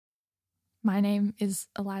My name is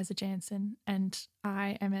Eliza Jansen, and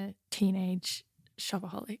I am a teenage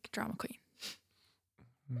shopaholic drama queen.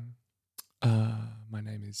 My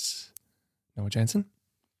name is Noah Jansen,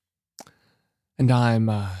 and I'm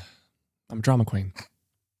a drama queen.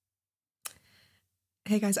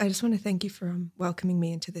 Hey guys, I just want to thank you for welcoming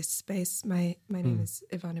me into this space. My name is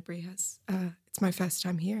Ivana Brijas. It's my first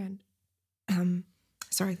time here, and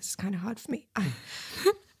sorry, this is kind of hard for me.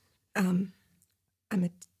 I'm a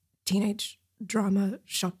teenage drama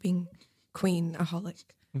shopping queen-aholic.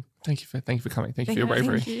 Thank you for coming. Thank you for your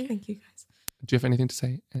bravery. Thank you guys. Do you have anything to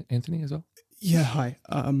say, Anthony, as well? Yeah, hi.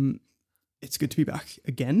 It's good to be back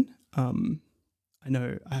again. I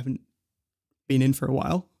know I haven't been in for a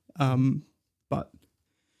while, but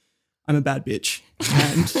I'm a bad bitch,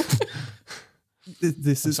 and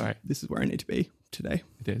this is where I need to be today.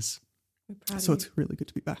 It is. So it's really good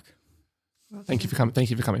to be back. Welcome. Thank you for coming. Thank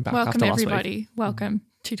you for coming back. Welcome, after last everybody. week. Welcome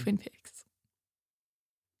to Twin Peaks.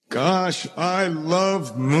 Gosh, I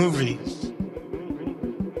love movies.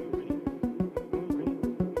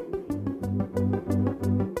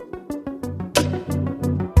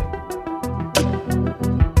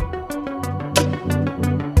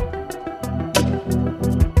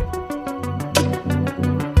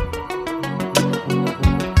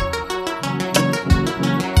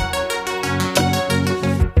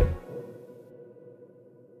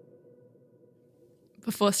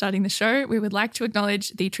 Before starting the show, we would like to acknowledge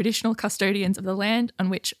the traditional custodians of the land on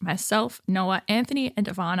which myself, Noah, Anthony, and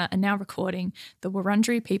Ivana are now recording, the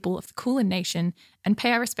Wurundjeri people of the Kulin Nation, and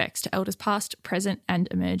pay our respects to elders past, present, and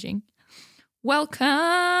emerging.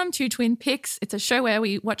 Welcome to Twin Peaks. It's a show where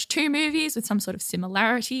we watch two movies with some sort of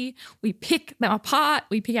similarity. We pick them apart,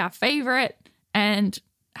 we pick our favourite, and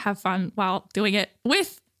have fun while doing it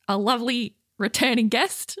with a lovely returning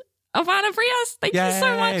guest, Ivana Brijas. Thank you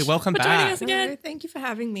so much Welcome for joining back. us again. Hello, thank you for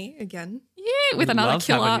having me again. Yeah, with We another love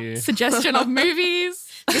having killer you. suggestion of movies.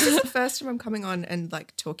 This is the first time I'm coming on and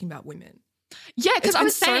like talking about women. Yeah, because It's I'm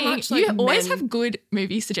been so saying much, like, you always men- have good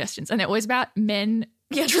movie suggestions, and they're always about men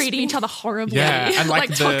just treating being- each other horribly. Yeah, and like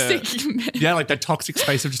the- toxic men. Yeah, like the toxic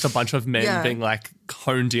space of just a bunch of men Yeah. being like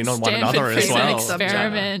honed in on one Stanford another as Prison well.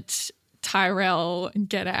 Experiment, Tyrell, and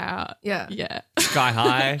Get Out. Yeah. Yeah. Sky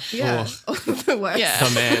High. Yeah. Oh, The worst. Yeah.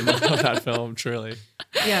 the man of that film, truly.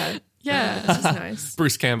 Yeah. Yeah. This is nice.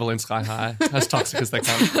 Bruce Campbell in Sky High, as toxic as they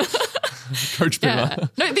come. Coach Yeah. Boomer.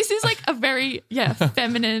 No, this is like a very,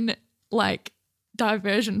 feminine, like,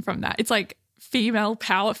 diversion from that. It's like female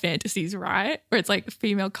power fantasies, right? Where it's like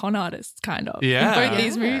female con artists, kind of. Yeah. In both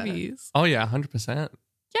these Yeah. movies. Oh yeah, 100%.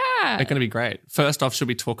 Yeah. They're going to be great. First off, should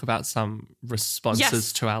we talk about some responses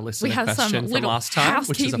Yes. to our listener We have some question from little last time?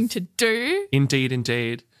 housekeeping to do.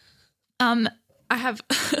 Indeed. I have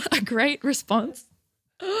a great response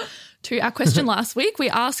to our question last week. We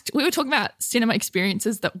were talking about cinema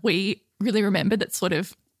experiences that we really remembered that sort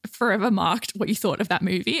of forever marked what you thought of that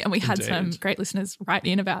movie. And we had some Indeed. great listeners write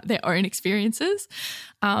in about their own experiences.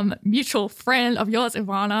 Mutual friend of yours,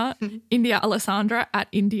 Ivana, India Alessandra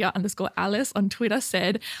at India_Alice on Twitter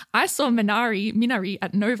said, I saw Minari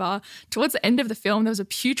at Nova. Towards the end of the film, there was a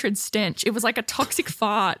putrid stench. It was like a toxic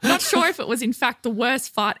fart. Not sure if it was in fact the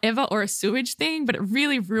worst fart ever or a sewage thing, but it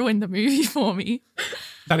really ruined the movie for me.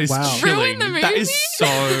 That is Wow. chilling. Ruin the That is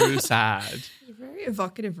movie. so sad. You're a very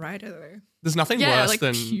evocative writer, though. There's nothing Yeah, worse like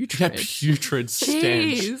than putrid. putrid stench.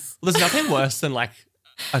 Jeez. Well, there's nothing worse than like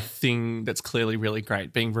a thing that's clearly really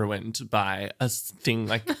great being ruined by a thing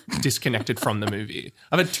like disconnected from the movie.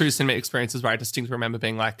 I've had two cinema experiences where I distinctly remember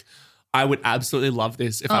being like, I would absolutely love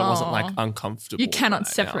this if I wasn't like uncomfortable. You cannot right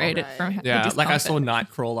separate now. it from the Yeah, like I saw discomfort.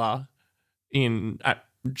 Nightcrawler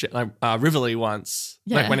at Rivoli once,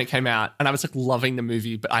 Yeah. like when it came out, and I was like loving the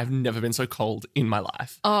movie, but I've never been so cold in my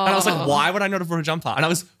life. And I was like, why would I not have brought a jumper? And I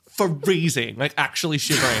was freezing, like actually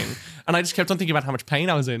shivering. And I just kept on thinking about how much pain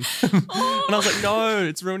I was in. And I was like, no,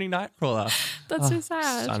 it's ruining Nightcrawler. That's so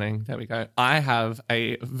sad. Stunning. There we go. I have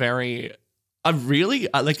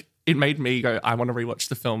it made me go, I want to rewatch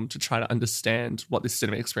the film to try to understand what this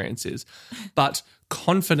cinema experience is. But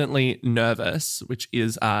Confidently Nervous, which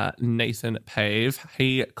is Nathan Pave,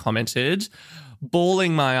 he commented,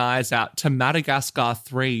 bawling my eyes out to Madagascar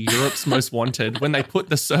 3, Europe's Most Wanted, when they put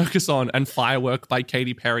the circus on and Firework by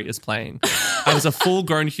Katy Perry is playing. I was a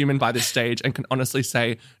full-grown human by this stage and can honestly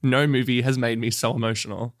say no movie has made me so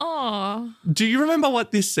emotional. Oh, Do you remember what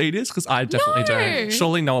this scene is? Because I definitely No. don't.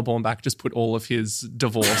 Surely Noah Baumbach just put all of his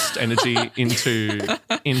divorced energy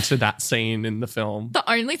into that scene in the film. the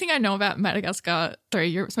only thing I know about Madagascar 3,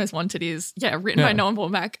 Europe's Most Wanted is, written by Noah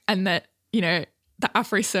Baumbach, and that, the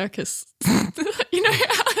Afro Circus,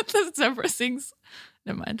 the zebra sings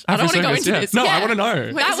Never mind. I don't want to go Afro-Circus, into yeah. this. No, Yeah. I want to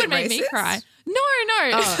know. That is would it make me racist? cry. No.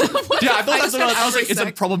 Yeah, I thought that's what I was like. Is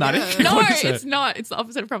it problematic? No, What is it? it's not. It's the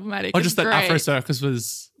opposite of problematic. Or It's just that great. Afro-Circus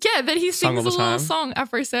was Yeah, that he sung sings all a the little time. song,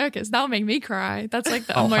 Afro Circus. That'll make me cry. That's like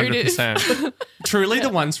the 100%. Truly, the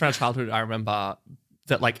ones from our childhood I remember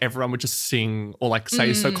that like everyone would just sing or like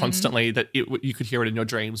say so constantly that you could hear it in your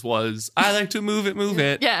dreams was I like to move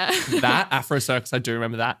it. Yeah. That Afro-Circus, I do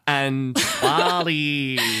remember that. And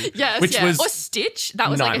Bali. Yes, which yeah. was or Stitch. That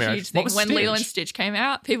was like a nightmarish. huge What thing. was When Lilo and Stitch? Stitch came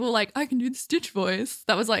out, people were like, I can do the Stitch voice.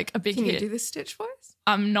 That was like a big Can you hit. do the Stitch voice?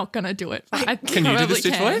 I'm not going to do it. But I Can you do the probably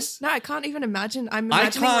Stitch can. voice? No, I can't even imagine. I'm I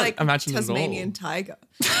imagining can't like imagine it at all. Tasmanian tiger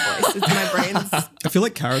voice. It's my brain's. I feel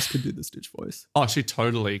like Karis could do the Stitch voice. Oh, she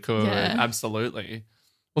totally could. Yeah. Absolutely.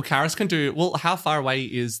 Well, Karis can do. Well, how far away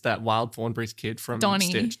is that Wild Thornberrys kid from Donnie.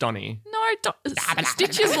 Stitch? Donnie. No,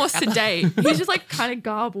 Stitch is more sedate. He's just like kind of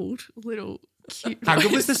garbled, little cute. How good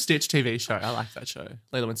voice. was the Stitch TV show? I like that show.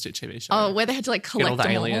 Lilo and Stitch TV show. Oh, where they had to like Get all collect the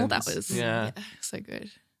them all. aliens. That was Yeah. so good.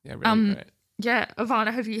 Yeah, really great. Yeah,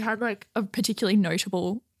 Ivana, have you had like a particularly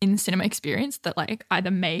notable in cinema experience that like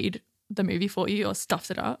either made the movie for you or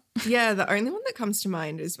stuffed it up? Yeah, the only one that comes to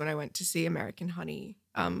mind is when I went to see American Honey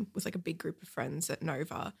with like a big group of friends at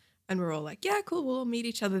Nova. And we're all like, yeah, cool, we'll all meet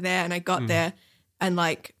each other there. And I got there and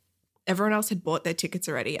like everyone else had bought their tickets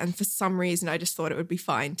already. And for some reason, I just thought it would be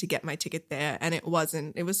fine to get my ticket there. And it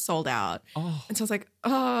wasn't. It was sold out. Oh. And so I was like,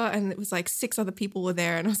 oh, and it was like 6 other people were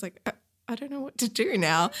there. And I was like, I don't know what to do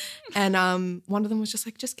now. And one of them was just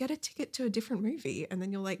like, just get a ticket to a different movie. And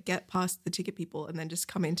then you'll like get past the ticket people and then just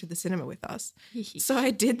come into the cinema with us. So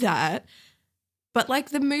I did that. But like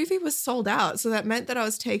the movie was sold out. So that meant that I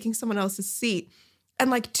was taking someone else's seat. And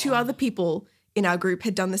like 2 other people in our group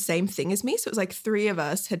had done the same thing as me. So it was like 3 of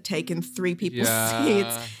us had taken 3 people's Yeah.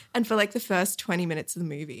 seats. And for like the first 20 minutes of the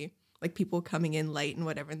movie, like people were coming in late and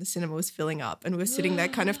whatever, and the cinema was filling up. And we were sitting there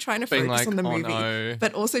kind of trying to Being focus like, on the "Oh, movie, no."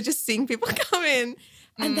 but also just seeing people come in.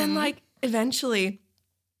 And then like eventually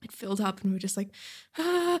it filled up and we were just like,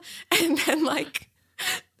 ah. And then like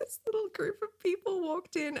this little group of people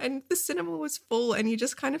walked in and the cinema was full and you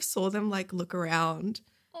just kind of saw them like look around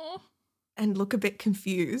Oh. and look a bit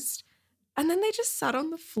confused. And then they just sat on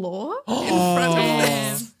the floor in Oh. front of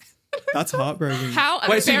Damn. us. That's heartbreaking. How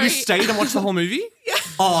Wait, so very, you stayed and watched the whole movie? Yeah.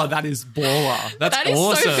 Oh, that is baller. That's that is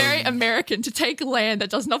awesome. so very American to take land that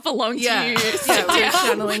does not belong to Yeah, you. yeah, Sit we were down,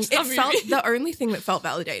 channeling. watch the It felt movie. the only thing that felt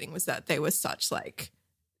validating was that they were such like,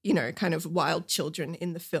 you know, kind of wild children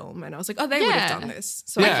in the film, and I was like, oh, they would Yeah. have done this.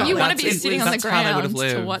 So Yeah, I felt You like want to be that's- sitting on the that's how they would have ground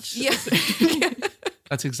to lived. watch. yeah,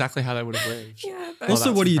 That's exactly how they would have lived. yeah, but- Also,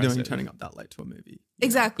 that's what are you doing impressive. turning up that late to a movie?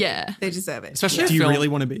 exactly. Yeah. They deserve it. Especially Yeah. Do you film- really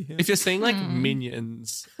want to be here? If you're seeing like Hmm.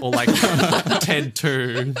 Minions or like Ted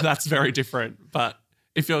 2, that's very different. But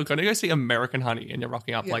if you're going to go see American Honey and you're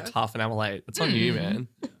rocking up like Yeah. half an hour late, that's on you, man.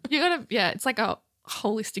 You gotta, yeah, it's like a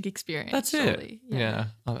holistic experience. That's surely. it. Yeah.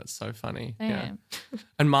 Oh, that's so funny. Yeah. Damn.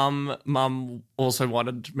 And mum also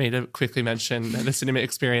wanted me to quickly mention the cinema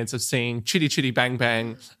experience of seeing Chitty Chitty Bang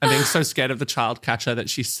Bang and being so scared of the child catcher that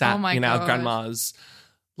she sat Oh my in our God. grandma's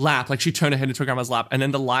lap. Like she turned her head into her grandma's lap and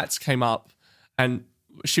then the lights came up and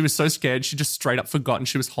she was so scared she just straight up forgotten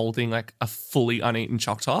she was holding like a fully uneaten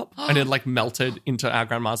choc top and it like melted into our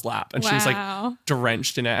grandma's lap and she was like Wow.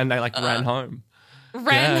 drenched in it and they like ran home. Ran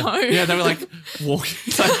Yeah. home. Yeah, they were like walking,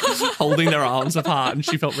 like, holding their arms apart, and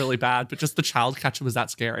she felt really bad. But just the child catcher was that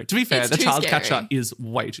scary. To be fair, It's the too child scary. catcher is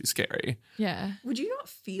way too scary. Yeah. Would you not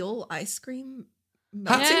feel ice cream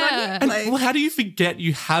melting Yeah. on you? And Like, well, how do you forget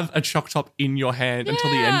you have a choc top in your hand until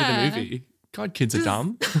the end of Yeah. the movie? God, kids are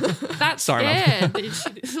dumb. That's Sorry, Mum.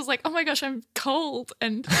 scared. It was like, oh my gosh, I'm cold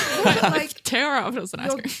and like, like terror of it was an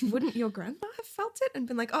ice cream. wouldn't your grandma have felt it and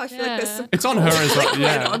been like, oh, I feel like there's Yeah. some It's on her as well. liquid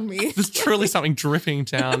Yeah, on me. there's truly something dripping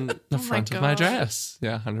down the my front of my God. dress.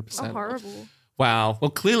 Yeah, 100%. So horrible. Wow. Well,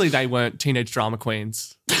 clearly they weren't teenage drama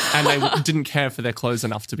queens, and they didn't care for their clothes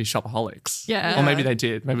enough to be shopaholics. Yeah. Or maybe they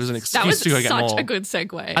did. Maybe it was an excuse That was to go get such more. a good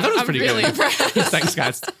segue. I thought it was I'm pretty really good. impressed. Thanks,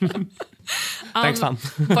 guys. Thanks, Mum.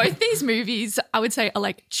 Both these movies, I would say, are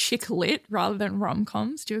like chick lit rather than rom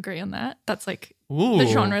coms. Do you agree on that? That's like Ooh, the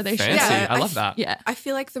genre they should. fancy. Yeah, I I love f- that. Yeah. I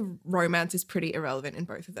feel like the romance is pretty irrelevant in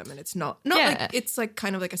both of them, and it's not Yeah. like it's like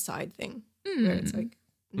kind of like a side thing where it's like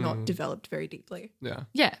not developed very deeply. Yeah.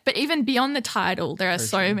 Yeah, but even beyond the title, there are Very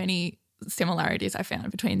so true. many similarities I found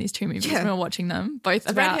between these two movies Yeah. when we were watching them. Both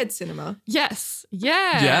It's about redhead cinema. yes,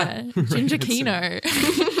 yeah, Yeah. Ginger Redhead Kino.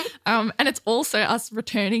 And it's also us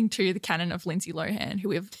returning to the canon of Lindsay Lohan, who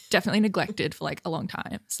we've definitely neglected for like a long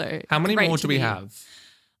time. So How many great more to do we be- have?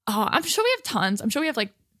 Oh, I'm sure we have tons. I'm sure we have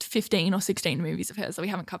like 15 or 16 movies of hers that we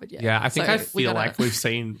haven't covered yet. Yeah, I think So I we feel gotta- like we've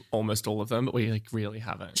seen almost all of them, but we like really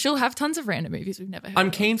haven't. She'll have tons of random movies we've never heard I'm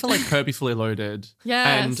of. keen for like Herbie Fully Loaded.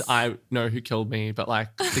 Yes. And I Know Who Killed Me, but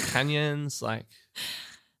like the Canyons, like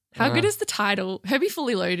How good is the title? Herbie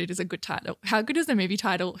Fully Loaded is a good title. How good is the movie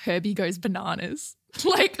title Herbie Goes Bananas?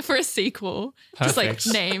 Like for a sequel. Just like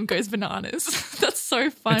Perfect. name goes bananas. That's so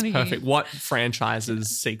funny. it's perfect. What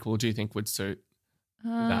franchise's sequel do you think would suit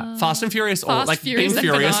that? Fast and Furious, or Fast, like Furious, being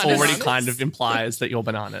and furious Bananas. already kind of implies that you're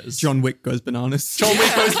bananas. John Wick goes bananas. John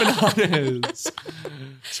Wick goes bananas.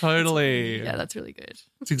 Totally. Yeah, that's really good.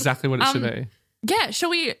 That's exactly what it should be. Yeah, shall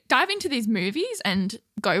we dive into these movies and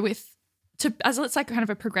go as it's like kind of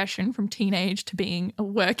a progression from teenage to being a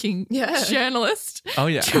working Yeah. journalist? Oh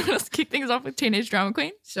yeah. Do you want us to kick things off with Teenage Drama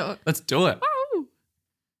Queen? Sure. Let's do it. Woo!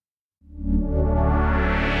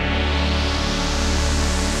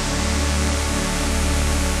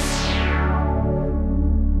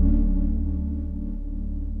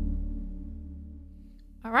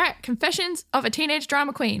 All right, Confessions of a Teenage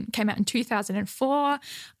Drama Queen came out in 2004.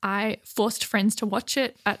 I forced friends to watch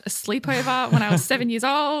it at a sleepover when I was 7 years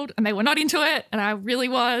old, and they were not into it, and I really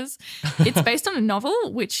was. It's based on a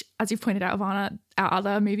novel, which, as you've pointed out, Ivana, our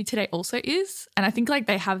other movie today also is. And I think like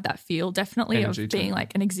they have that feel definitely Energy of to being it.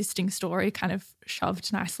 like an existing story kind of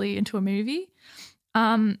shoved nicely into a movie.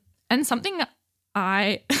 And something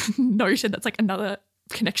I noted that's like another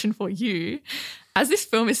connection for you, as this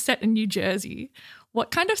film is set in New Jersey, what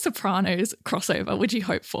kind of Sopranos crossover would you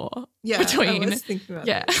hope for? Yeah, between I was thinking about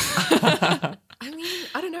yeah, that. I mean,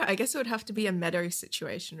 I don't know. I guess it would have to be a Meadow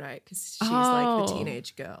situation, right? Because she's like Oh. the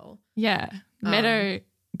teenage girl. yeah. Meadow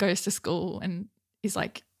goes to school and is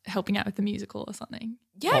like helping out with the musical or something.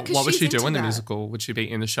 Yeah, What would she's she do into in the that. musical? Would she be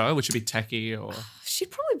in the show? Would she be techie or? She'd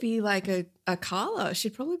probably be like a Carla.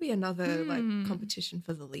 She'd probably be another like competition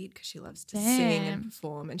for the lead because she loves to sing Damn. and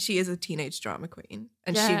perform, and she is a teenage drama queen.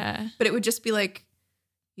 And Yeah. but it would just be like,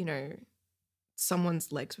 you know,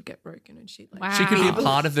 someone's legs would get broken, and she'd like. Wow. She could be Wow.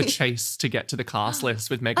 part of the chase to get to the cast list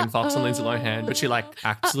with Megan Fox and Lindsay Lohan, but she like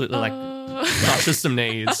absolutely like crushes some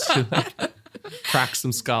knees, she, like, cracks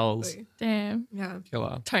some skulls. Damn. Yeah.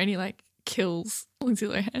 Killer. Tony like kills Lindsay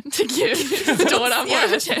Lohan to give his daughter more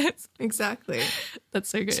of a chance. Exactly. That's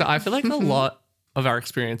so good. So I feel like a lot of our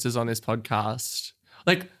experiences on this podcast,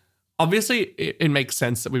 like obviously it makes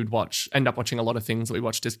sense that we would end up watching a lot of things that we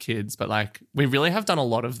watched as kids, but like we really have done a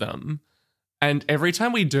lot of them. And every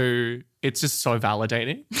time we do, it's just so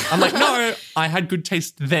validating. I'm like, no, I had good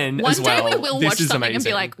taste then One as well. day we will This watch is something amazing. and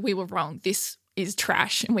be like, we were wrong. This is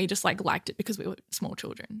trash. And we just like liked it because we were small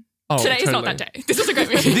children. Oh, Today is not totally. that day. This is a great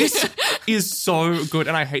movie. This is so good.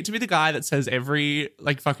 And I hate to be the guy that says every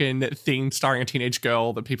like fucking thing starring a teenage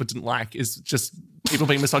girl that people didn't like is just people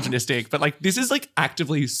being misogynistic. But like this is like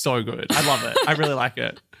actively so good. I love it. I really like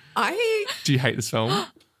it. Do you hate this film?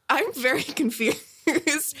 I'm very confused.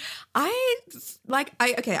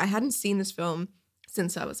 I hadn't seen this film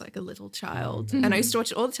since I was like a little child, and I used to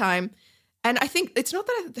watch it all the time. And I think it's not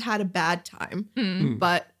that I've had a bad time,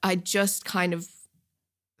 but I just kind of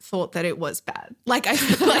thought that it was bad. Like I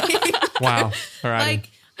like Wow. All right. like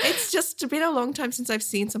it's just been a long time since I've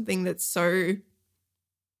seen something that's so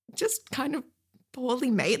just kind of poorly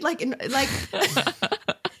made.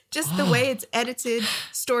 Just the way it's edited,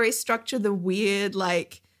 story structure, the weird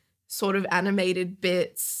like sort of animated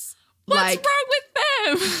bits. What's like wrong with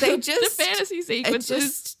them? they just the fantasy it sequences.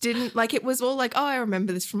 just didn't like it was all like, oh, I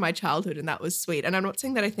remember this from my childhood and that was sweet. And I'm not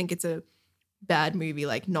saying that I think it's a bad movie,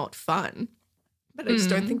 like not fun, but I just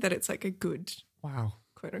don't think that it's like a good wow.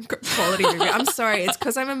 quote unquote quality movie. I'm sorry, it's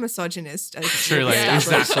because I'm a misogynist. It's Truly. established.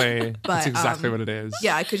 Exactly. But, That's exactly what it is.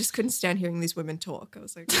 Yeah, I just couldn't stand hearing these women talk. I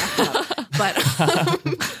was like, wrap it up.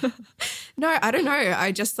 But no, I don't know.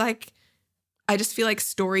 I just feel like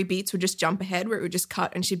story beats would just jump ahead where it would just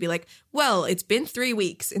cut and she'd be like, well, it's been 3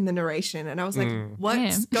 weeks in the narration. And I was like,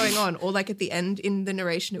 what's going on? Or like at the end in the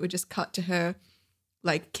narration, it would just cut to her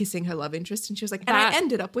like kissing her love interest. And she was like, and I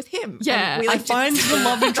ended up with him. Yeah. And we, I like, find the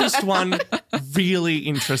love interest one really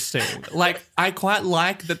interesting. Like, I quite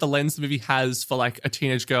like that the lens the movie has for like a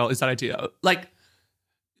teenage girl is that idea. Like,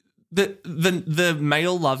 the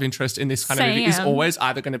male love interest in this kind of movie is Sam. always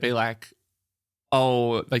either going to be like,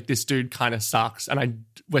 oh, like this dude kind of sucks and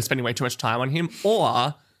we're spending way too much time on him,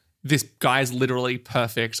 or this guy is literally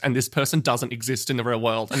perfect and this person doesn't exist in the real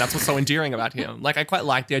world and that's what's so endearing about him. Like, I quite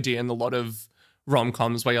like the idea in a lot of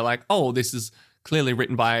rom-coms where you're like, oh, this is clearly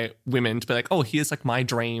written by women to be like, oh, here's like my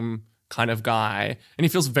dream kind of guy. And he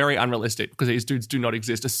feels very unrealistic because these dudes do not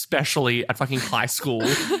exist, especially at fucking high school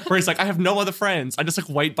where he's like, I have no other friends. I just like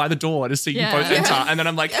wait by the door to see you both enter. And then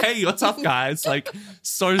I'm like, hey, what's up, guys? Like,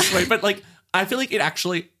 so sweet. But like, I feel like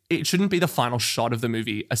it shouldn't be the final shot of the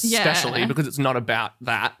movie, especially because it's not about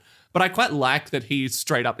that. But I quite like that he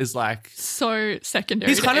straight up is like, So secondary.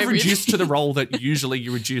 he's kind to of everything. reduced to the role that usually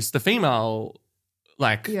you reduce the female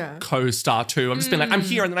co-star to. I'm just being like, I'm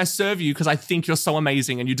here and then I serve you because I think you're so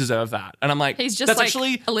amazing and you deserve that. And I'm like, He's just that's like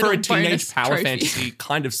actually a little for a teenage bonus power trophy. fantasy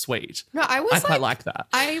kind of sweet. No, I was I quite like that.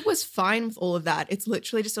 I was fine with all of that. It's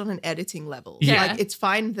literally just on an editing level. Yeah. Like, it's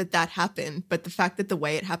fine that happened, but the fact that the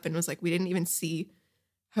way it happened was like we didn't even see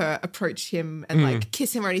her approach him and like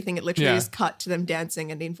kiss him or anything. It literally Yeah. just cut to them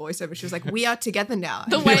dancing, and in voiceover she was like, "We are together now."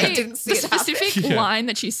 The And way I didn't see the it happen. specific Yeah. line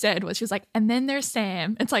that she said was, she was like, and then there's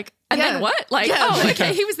Sam. It's like, and Yeah. then what? Like, Yeah. oh,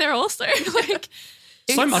 okay, he was there also. Like,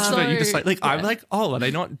 So it's much of it, you just like I'm yeah. like, oh, are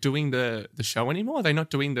they not doing the show anymore? Are they not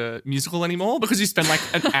doing the musical anymore? Because you spend like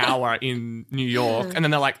an hour in New York and then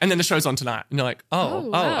they're like, and then the show's on tonight. And you're like, Oh,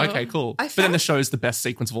 wow. okay, cool. I But then found- the show's the best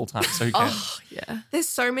sequence of all time. So who cares? Oh, yeah. There's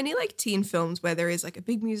so many like teen films where there is like a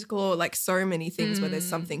big musical or like so many things where there's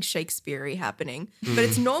something Shakespeare-y happening, but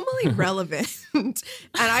it's normally relevant. And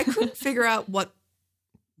I couldn't figure out what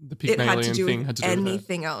The it had to Pygmalion do thing with had to do with it.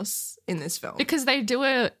 anything else in this film. Because they do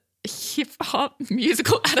a hip hop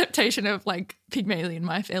musical adaptation of like Pygmalion,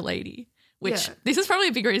 My Fair Lady, which Yeah. this is probably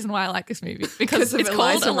a big reason why I like this movie, because of it's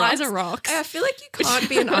called Eliza Eliza Rocks. Rocks. I feel like you can't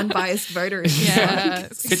be an unbiased voter. In this Yeah, one.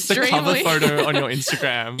 It's the cover photo on your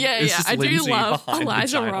Instagram. Yeah, It's yeah, just I do Lindsay love behind the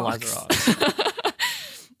Eliza giant Rocks. Rocks.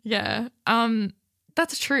 Yeah.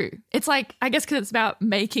 That's true. It's like, I guess because it's about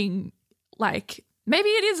making, like, maybe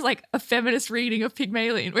it is like a feminist reading of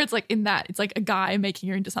Pygmalion, where it's like in that, it's like a guy making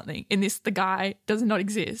her into something. In this, the guy does not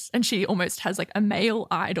exist. And she almost has like a male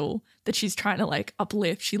idol that she's trying to like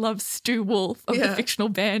uplift. She loves Stu Wolf of the Yeah. fictional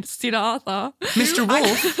band Sid Arthur. Mr.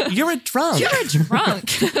 Wolf, you're a drunk. You're a drunk.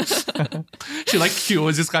 She like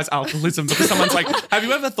cures this guy's alcoholism because someone's like, have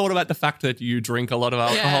you ever thought about the fact that you drink a lot of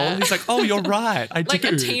alcohol? Yeah. He's like, oh, you're right. I Like do.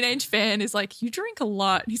 a teenage fan is like, you drink a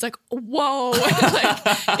lot. And he's like, whoa.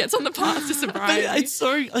 Like, gets on the path to But sobriety. it's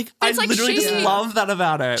so like I It's like literally she- just love that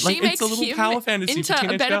about it. She Like it's makes a little him power fantasy into for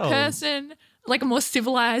teenage a better girls. person, like a more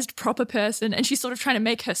civilized, proper person, and she's sort of trying to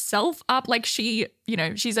make herself up. Like she, you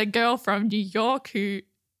know, she's a girl from New York who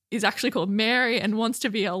is actually called Mary and wants to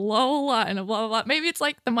be a Lola and a blah blah blah. Maybe it's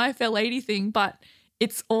like the My Fair Lady thing, but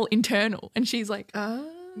it's all internal, and she's like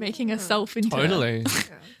making herself into Totally.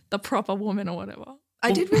 the proper woman or whatever.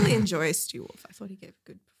 I did really enjoy Stu Wolf. I thought he gave a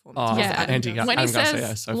good performance. Oh, Yeah. Andy When he Adam Garcia,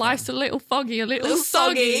 says so life's fun. a little foggy, a little, Little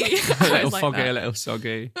soggy, soggy. I a little was like foggy, that. a little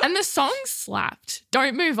soggy. And the song slapped.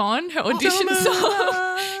 Don't Move On, her audition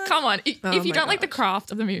song. Come on. If Oh you my don't like the gosh.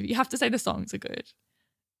 craft of the movie, you have to say the songs are good.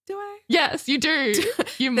 Do I? Yes, you do.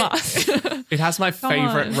 You must. It has my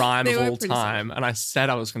favorite on. rhyme They of were all pretty time, and I said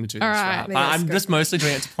I was going to do this. All right. rap. Maybe let's I'm go just for it. mostly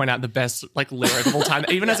doing it to point out the best like lyric of all time.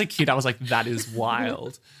 Even as a kid, I was like, "That is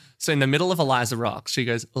wild." So in the middle of Eliza Rocks, she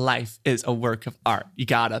goes, "Life is a work of art. You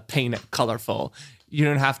gotta paint it colorful. You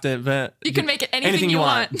don't have to. But You can make it anything you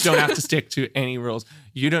want." Don't have to stick to any rules.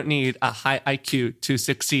 You don't need a high IQ to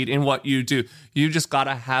succeed in what you do. You just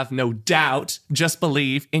gotta have no doubt. Just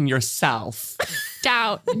believe in yourself."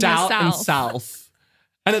 Doubt in Doubt yourself. and self.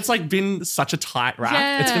 And it's like been such a tight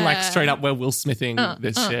rap. It's been like Yeah. straight up we're Will Smithing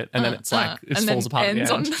this shit, and then it's like it and falls then apart.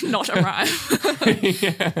 ends at the on not a rhyme.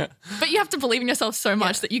 end. But you have to believe in yourself so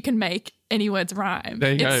much that you can make any words rhyme.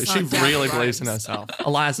 There you go. It's She not doubt really rhymes. believes in herself.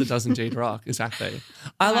 Eliza does indeed rock. Exactly.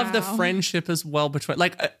 I love the Wow. friendship as well between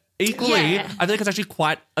like. Equally, Yeah. I feel like it's actually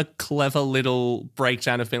quite a clever little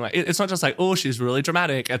breakdown of being like, it's not just like, oh, she's really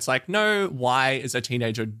dramatic. It's like, no, why is a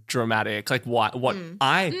teenager dramatic? Like, why? What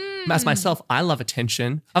as myself, I love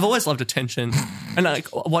attention. I've always loved attention. And like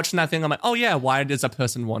watching that thing, I'm like, oh yeah, why does a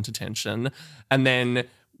person want attention? And then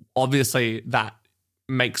obviously that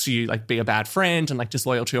makes you like be a bad friend and like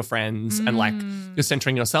disloyal to your friends and like you're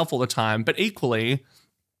centering yourself all the time. But equally,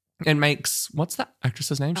 it makes, what's that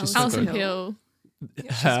actress's name? She's so Alison good. Hill.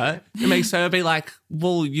 Her. It makes her be like,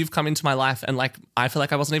 well, you've come into my life and like I feel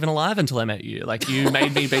like I wasn't even alive until I met you. Like you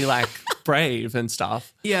made me be like brave and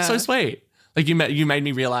stuff. Yeah. So sweet. Like you made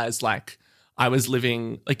me realize like I was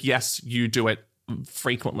living like, yes, you do it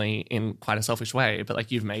frequently in quite a selfish way, but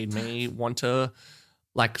like you've made me want to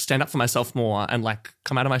like stand up for myself more and like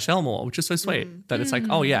come out of my shell more, which is so sweet. That it's like,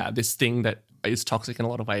 oh yeah, this thing that is toxic in a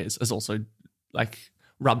lot of ways is also like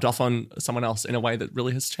rubbed off on someone else in a way that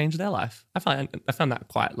really has changed their life. I found that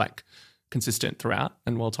quite like consistent throughout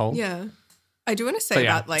and well told. Yeah. I do want to say But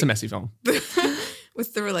yeah, about like it's a messy film.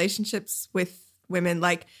 with the relationships with women,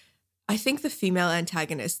 like I think the female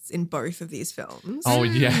antagonists in both of these films, Oh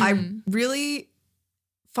yeah. I really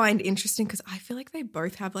find interesting because I feel like they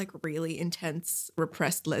both have like really intense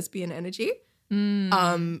repressed lesbian energy.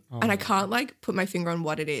 And I can't like put my finger on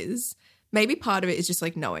what it is, maybe part of it is just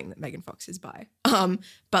like knowing that Megan Fox is bi.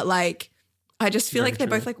 But like, I just feel Very like they're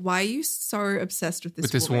true. both like, why are you so obsessed with this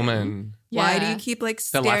With this woman. Why do Yeah. you keep like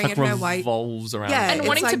Their staring life like at her? Why? revolves around Yeah, it. And it's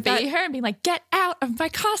wanting to like be that- her and being like, get out of my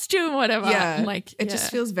costume or whatever. Yeah, And, like, it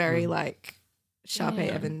just feels very like Sharpay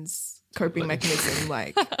Yeah. Evans' coping mechanism.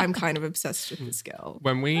 Like, I'm kind of obsessed with this girl.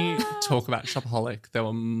 When we talk about Shopaholic, there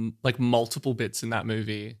were like multiple bits in that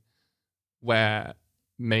movie where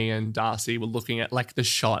me and Darcy were looking at like the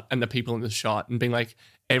shot and the people in the shot and being like,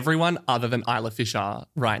 everyone other than Isla Fisher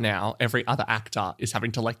right now, every other actor is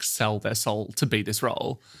having to like sell their soul to be this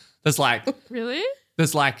role. There's like, Really?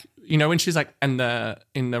 you know, when she's like in the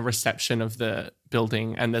reception of the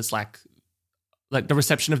building and there's like the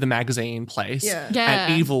reception of the magazine place. Yeah. Yeah.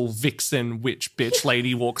 An evil vixen witch bitch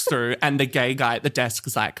lady walks through and the gay guy at the desk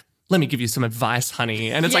is like, let me give you some advice,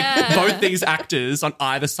 honey. And it's like Yeah. both these actors on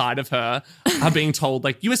either side of her are being told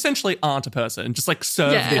like, you essentially aren't a person. Just like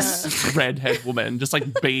serve Yeah. this redhead woman. Just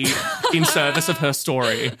like be in service of her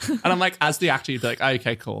story. And I'm like, as the actor, you'd be like,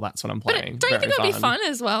 okay, cool. That's what I'm But playing. don't you Very think it'd be fun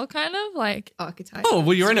as well, kind of? Like, Archetype. Oh,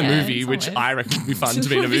 well, you're in a Yeah, movie, in some which ways. I reckon would be fun to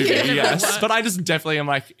be in a movie, Yeah. yes. But I just definitely am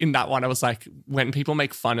like, in that one, I was like, when people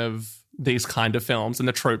make fun of these kind of films and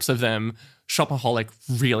the tropes of them, Shopaholic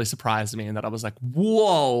really surprised me in that I was like,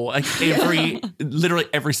 whoa, like literally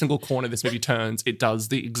every single corner this movie turns, it does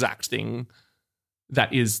the exact thing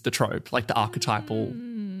that is the trope, like the archetypal,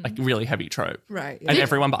 like really heavy trope. Right. And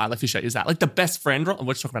everyone but Isla Fisher is that. Like the best friend,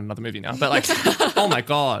 we're talking about another movie now, but like, oh my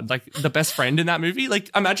God, like the best friend in that movie. Like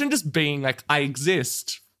imagine just being like, I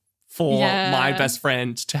exist for Yeah. my best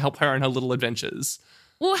friend to help her in her little adventures.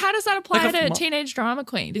 well, how does that apply Like a to mo- Teenage Drama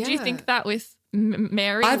Queen? Did you Yeah. think that with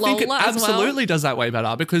Mary I Lola think it as well? absolutely does that way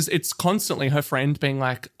better because it's constantly her friend being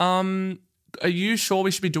like, are you sure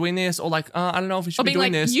we should be doing this? Or like, I don't know if we should Or be being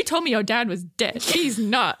doing like, this. you told me your dad was dead. He's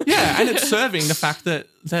not. Yeah, and it's serving the fact that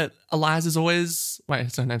Eliza's always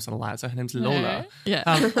her name's not Eliza, her name's Lola.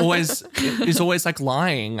 Yeah. Always is always like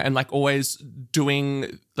lying and like always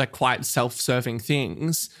doing like quite self-serving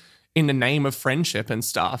things in the name of friendship and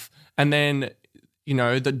stuff. And then, you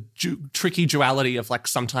know, the tricky duality of like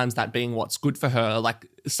sometimes that being what's good for her, like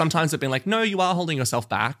sometimes it being like, no, you are holding yourself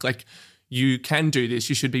back. Like you can do this.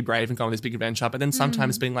 You should be brave and go on this big adventure. But then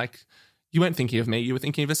sometimes being like, you weren't thinking of me. You were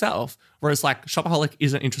thinking of yourself. Whereas like Shopaholic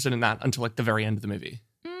isn't interested in that until like the very end of the movie.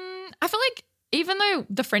 I feel like even though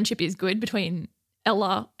the friendship is good between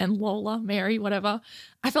Ella and Lola, Mary, whatever,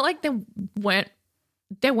 I felt like there weren't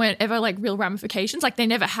ever like real ramifications. Like they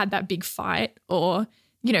never had that big fight or,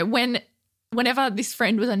 you know, whenever this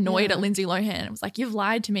friend was annoyed at Lindsay Lohan and was like, you've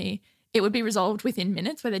lied to me, it would be resolved within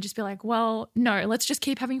minutes where they'd just be like, well, no, let's just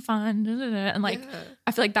keep having fun. And like,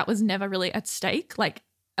 I feel like that was never really at stake. Like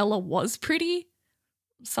Ella was pretty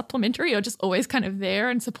supplementary or just always kind of there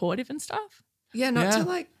and supportive and stuff. Yeah, not Yeah, to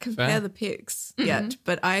like compare fair. the pics yet,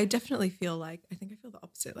 but I definitely feel like I feel the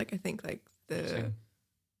opposite. Like I think like the Same.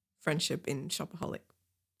 friendship in Shopaholic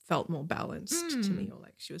felt more balanced to me, or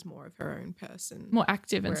like she was more of her own person, More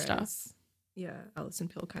active and stuff. Whereas, yeah, Alison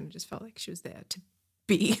Pill kind of just felt like she was there to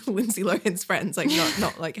be Lindsay Lohan's friends, like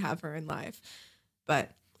not like have her in life.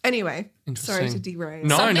 But anyway, sorry to Interesting. derail.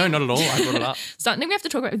 No, not at all. I brought it up. Something we have to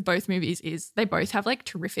talk about with both movies is they both have like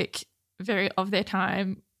terrific, very of their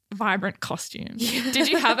time, vibrant costumes. Did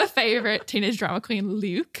you have a favorite Teenage Drama Queen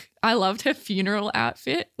Luke? I loved her funeral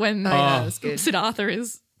outfit when that was good. Siddhartha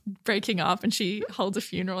is breaking up and she holds a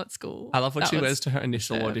funeral at school. I love what That she was- wears to her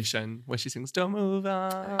initial audition where she sings Don't Move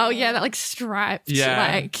On. Oh yeah, that like striped, Yeah.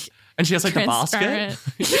 like And she has like the basket. transparent.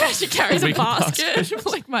 Yeah, she carries a Big basket, basket.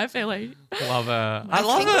 like My Fair Lady. Love her. I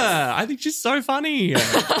love her. I think she's so funny.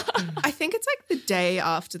 I think it's like the day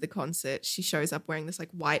after the concert, she shows up wearing this like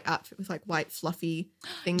white outfit with like white fluffy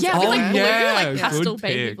things. Yeah, with, everywhere. like, blue, like, pastel good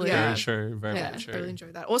baby pick. blue. Very Yeah. true. Very, Yeah, very I true. really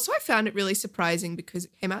enjoyed that. Also, I found it really surprising because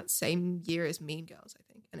it came out the same year as Mean Girls, I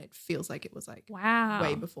think, and it feels like it was like Wow.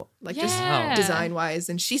 way before, like Yeah. just design wise,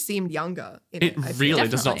 and she seemed younger. In It it, I feel. really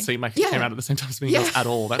does not Definitely. seem like it came Yeah. out at the same time as Mean Girls Yeah. at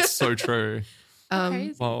all. That's so true.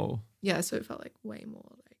 Crazy. Whoa. Yeah, so it felt like way more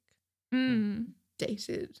like Mm.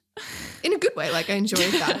 dated in a good way. Like I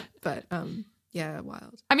enjoyed that, but yeah,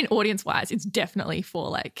 wild. I mean, audience wise, it's definitely for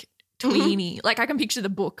like tweeny. Like I can picture the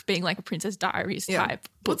book being like a Princess Diaries Yeah. type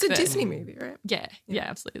Well, book. it's a that- Disney movie, right? Yeah,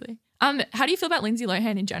 absolutely. How do you feel about Lindsay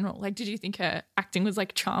Lohan in general? Like, did you think her acting was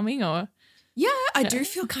like charming or? Yeah, I do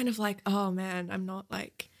feel kind of like, oh man, I'm not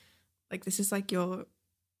like this is like your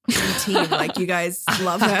home team. Like you guys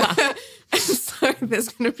love her. And so there's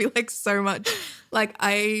gonna be like so much. Like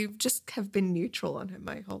I just have been neutral on her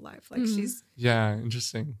my whole life. Like she's Yeah,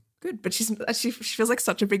 interesting. good, but she feels like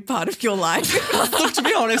such a big part of your life. Look, to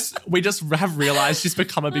be honest, we just have realized she's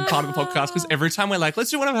become a big part of the podcast because every time we're like,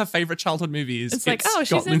 let's do one of her favorite childhood movies, It's like, oh,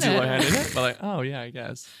 she's in Lindsay it. Lohan in it. We're like, oh yeah, I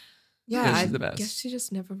guess. Yeah, she's I the best. guess she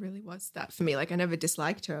just never really was that for me. Like I never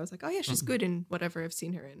disliked her. I was like, oh yeah, she's good in whatever I've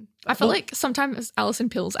seen her in. I feel like sometimes Alison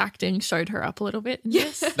Pill's acting showed her up a little bit in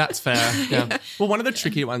this. That's fair. Yeah. Well, one of the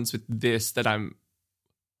tricky ones with this that I'm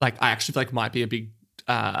like, I actually feel like might be a big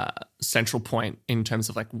central point in terms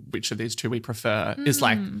of like which of these two we prefer is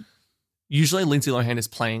like usually Lindsay Lohan is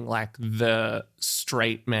playing like the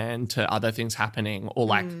straight man to other things happening or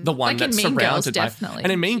like the one Like in that's Mean Girls, surrounded by. definitely.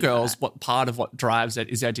 And in Mean She's Girls, that. what part of what drives it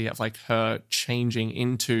is the idea of like her changing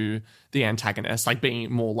into the antagonist, like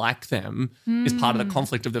being more like them is part of the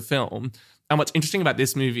conflict of the film. And what's interesting about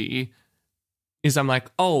this movie is I'm like,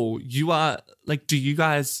 oh, you are like, do you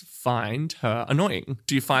guys find her annoying?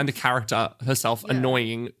 Do you find the character herself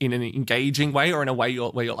annoying in an engaging way or in a way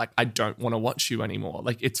where you're like, I don't want to watch you anymore?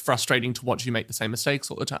 Like, it's frustrating to watch you make the same mistakes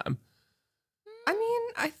all the time. I mean,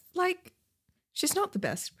 I like she's not the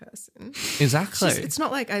best person. Exactly. It's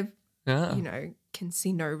not like I, Yeah. can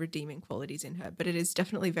see no redeeming qualities in her, but it is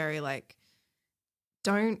definitely very like,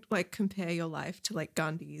 don't like compare your life to like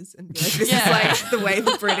Gandhi's and be like, this is like the way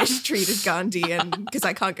the British treated Gandhi, and because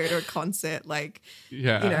I can't go to a concert, like,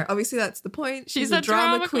 Yeah. obviously that's the point. She's a a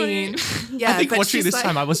drama drama queen. queen. Yeah, I think but watching she's this like,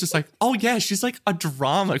 time, I was just like, oh yeah, she's like a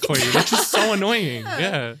drama queen, which is so annoying.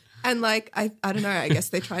 Yeah. and like I don't know. I guess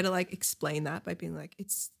they try to like explain that by being like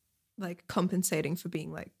it's like compensating for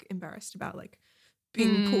being like embarrassed about like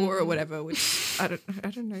being poor or whatever, which I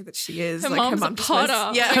don't know that she is. Her like mom's a mum just was-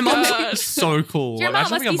 potter. Yeah, Her mom's God. so cool. Your mom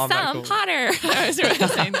Imagine must having a be mum that some cool. Potter. I was really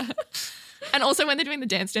saying that. And also when they're doing the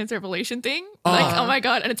Dance Dance Revolution thing, like, oh my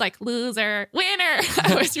God. And it's like, loser, winner. I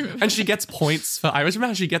always remember And she gets points for, I always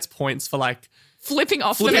remember how she gets points for like flipping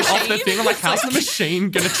off flipping the machine. off the thing. I'm like, how's the machine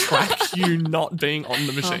going to track you not being on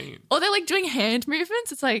the machine? Or they're like doing hand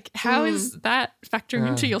movements. It's like, how is that factoring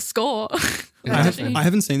into your score? I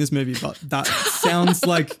haven't seen this movie, but that sounds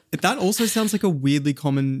like that also sounds like a weirdly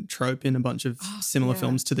common trope in a bunch of similar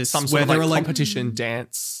films to this, Some where sort of there like are like competition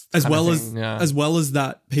dance. as kind of well thing, as well as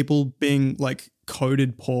that people being like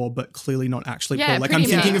coded poor but clearly not actually Yeah, poor. Like I'm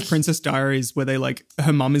pretty thinking much. of Princess Diaries where they like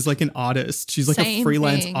her mum is like an artist. She's like a Same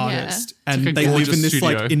freelance thing, artist It's and like a they live gorgeous in this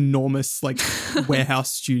studio. like enormous like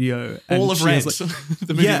warehouse studio. And all of she Rent, has, like-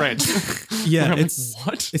 the movie Yeah. Rent. yeah, I'm like, it's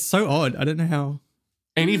what? it's so odd. I don't know how.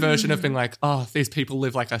 Any version of being like, oh, these people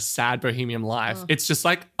live like a sad bohemian life. It's just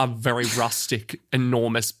like a very rustic,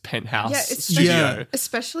 enormous penthouse Yeah, it's studio. Yeah.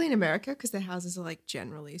 especially in America because their houses are like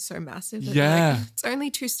generally so massive. That Yeah. like, it's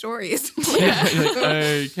only 2 stories. Yeah. You're like,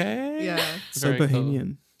 okay. yeah. So Very cool.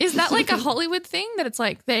 bohemian. Is that like a Hollywood thing that it's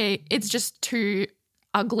like it's just too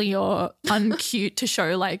ugly or uncute to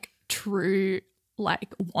show like true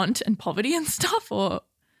like want and poverty and stuff? Or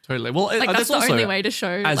Totally. Well, like that's there's the also, only way to show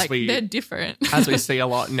as like we- they're different. as we see a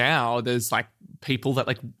lot now, there's like people that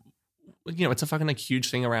like, it's a fucking like huge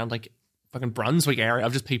thing around like fucking Brunswick area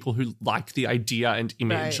of just people who like the idea and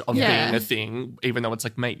image Right. of Yeah. being a thing, even though it's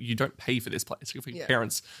like, mate, you don't pay for this place. If your Yeah.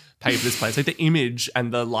 parents pay for this place, like the image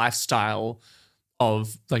and the lifestyle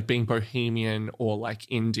of like being bohemian or like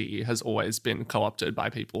indie has always been co-opted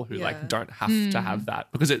by people who Yeah. like don't have to have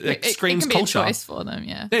that because it It screams can be culture. a choice for them.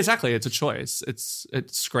 Yeah. Yeah, exactly. It's a choice.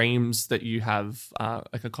 It screams that you have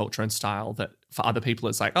like a culture and style that for other people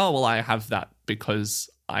it's like, oh well, I have that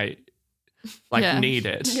because I like Yeah. need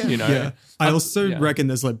it. Yeah. You know. Yeah. I also yeah. reckon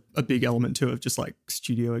there's like a big element too of just like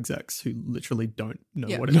studio execs who literally don't know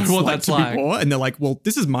Yeah. what it's Know what like that's to like. be poor. And they're like, well,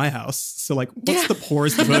 this is my house. So like, what's the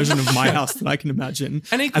poorest version of my house that I can imagine?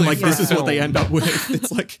 And equally like, for this a is what they film. end up with.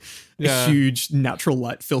 It's like Yeah. a huge natural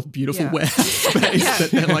light filled, beautiful Yeah. warehouse space Yeah. that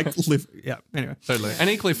they're like live. Yeah. Anyway. Totally. And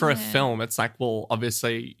equally for a film, it's like, well,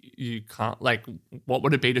 obviously you can't like what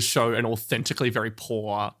would it be to show an authentically very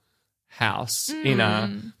poor house in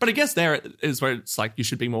a but I guess there is where it's like you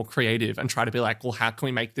should be more creative and try to be like, well, how can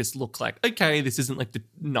we make this look like, okay, this isn't like the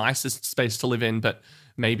nicest space to live in, but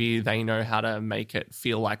maybe they know how to make it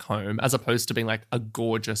feel like home, as opposed to being like a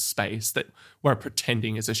gorgeous space that we're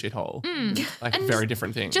pretending is a shithole. Like And very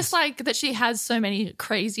different things. Just like that she has so many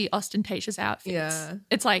crazy ostentatious outfits. Yeah.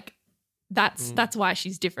 It's like that's why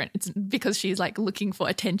she's different. It's because she's like looking for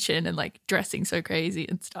attention and like dressing so crazy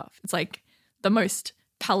and stuff. It's like the most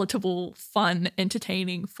palatable, fun,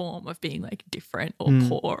 entertaining form of being like different or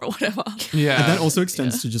poor or whatever. yeah. And that also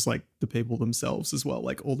extends to just like the people themselves as well.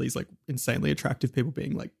 Like all these like insanely attractive people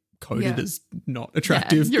being like coded Yeah. as not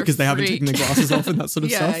attractive you're a because they haven't freak. taken their glasses off and that sort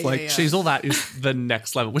of Yeah, stuff. yeah, Like, yeah. She's all that is the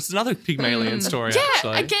next level, which is another Pygmalion story, Yeah,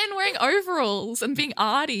 actually. again, wearing overalls and being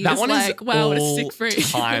arty. That is one like, is wow, what a all sick freak.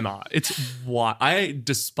 timer. It's what I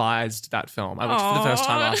despised that film. I watched it for the first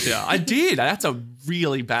time Aw. last year. I did. That's a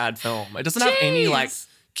really bad film. It doesn't have any like Jeez.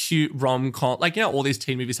 cute rom-com. Like, you know, all these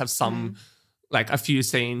teen movies have some like a few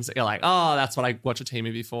scenes that you're like, oh, that's what I watch a teen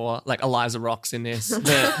movie for. Like Eliza Rock's in this.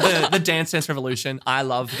 The Dance Dance Revolution. I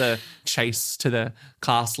love the chase to the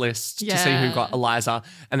cast list to see who Yeah. got Eliza.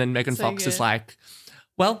 And then Megan So Fox is good. like,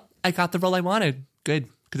 well, I got the role I wanted. Good.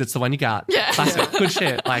 Because it's the one you got. Yeah. Classic. Good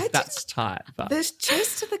shit. Like, that's tight. But The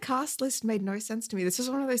chase to the cast list made no sense to me. This is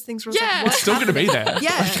one of those things where Yeah. it's like, what's it's still going to be there.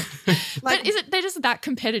 Yeah. But is it they're just that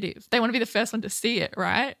competitive? They want to be the first one to see it,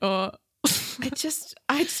 right? Or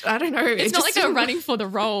I don't know. it's not like they're running for the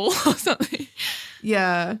role or something.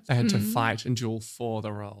 Yeah. They had to fight and duel for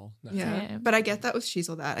the role. No. Yeah. Yeah. But I get that with She's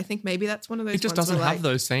All That. I think maybe that's one of those It just ones doesn't where, have like,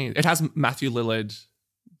 those scenes. It has Matthew Lillard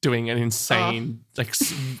doing an insane,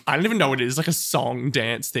 I don't even know what it is, like a song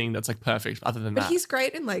dance thing that's like perfect. Other than But that, he's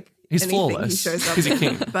great in like He's anything flawless. he shows up He's a in.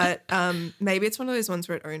 king. But maybe it's one of those ones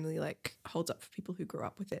where it only like holds up for people who grew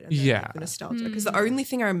up with it and then, Yeah. like, the nostalgia. Because the only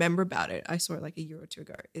thing I remember about it, I saw it like a year or two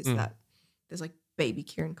ago, is that there's like baby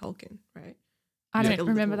Kieran Culkin, right? I Like don't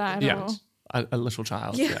a remember little- that at yeah, all. a little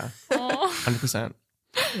child. Yeah. Yeah, Aw. 100%.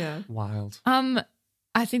 Yeah. Wild.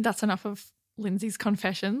 I think that's enough of Lindsay's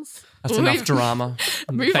confessions. That's We've- enough drama.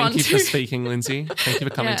 Move Thank on you for to- speaking, Lindsay. Thank you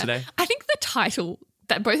for coming Yeah. today. I think the title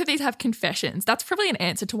that both of these have confessions, that's probably an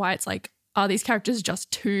answer to why it's like, are these characters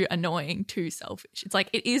just too annoying, too selfish? It's like,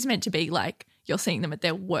 it is meant to be like you're seeing them at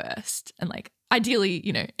their worst. And like, ideally,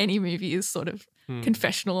 you know, any movie is sort of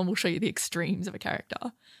confessional and will show you the extremes of a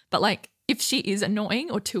character. But like, if she is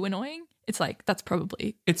annoying or too annoying, it's like, that's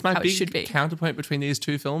probably It's my how it should big be. counterpoint between these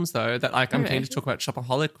two films, though, that like I'm keen Okay. to talk about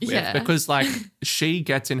Shopaholic with, Yeah. because like she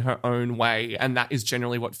gets in her own way, and that is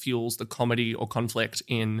generally what fuels the comedy or conflict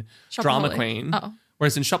in Drama Shopaholic. Queen. Oh.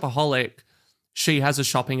 Whereas in Shopaholic, she has a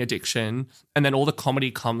shopping addiction, and then all the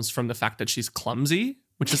comedy comes from the fact that she's clumsy,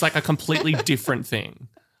 which is like a completely different thing.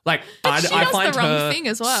 Like I she does find the wrong her thing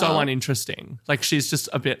as well. so uninteresting. Like she's just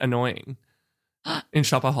a bit annoying. In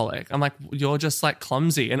Shopaholic, I'm like, you're just like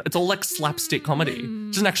clumsy, and it's all like slapstick comedy. She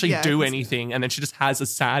doesn't actually Yeah, do it's- anything, and then she just has a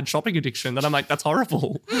sad shopping addiction. That I'm like, that's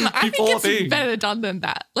horrible. I You think poor it's thing. better done than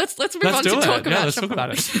that. Let's move Let's on do to it. talk Yeah, about let's talk about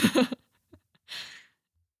it. Shopaholic.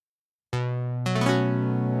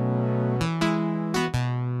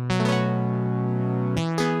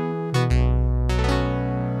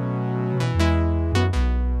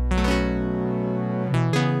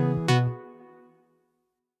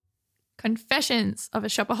 Confessions of a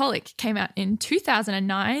Shopaholic came out in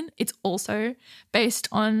 2009. It's also based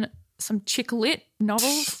on some chick lit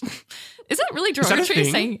novels. Is that really that a derogatory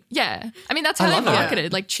thing? saying? Yeah. I mean, that's I how they love that.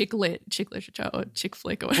 marketed, like chick lit, chick literature or chick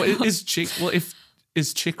flick or whatever. Well, is chick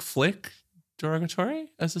flick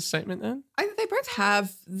derogatory as a statement then? They both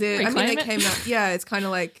have the. I mean, Reclaim they it? came out. Yeah, it's kind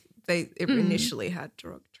of like it initially had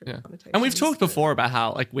derogatory connotations. And we've talked but- before about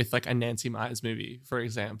how, like, with like a Nancy Myers movie, for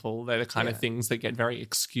example, they're the kind of Yeah. things that get very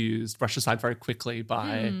excused, brushed aside very quickly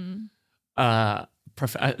by, Hmm.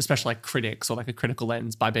 especially like critics or like a critical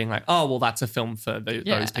lens, by being like, oh, well, that's a film for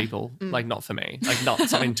Yeah. those people, like not for me, like not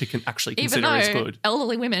something to actually Even consider as though good.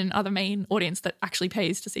 elderly women are the main audience that actually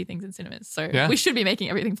pays to see things in cinemas. So Yeah. we should be making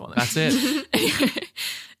everything for them. That's it. Anyway,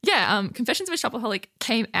 yeah, Confessions of a Shopaholic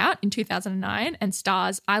came out in 2009 and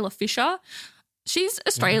stars Isla Fisher. She's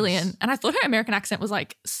Australian, Yes. and I thought her American accent was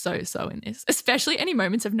like so in this, especially any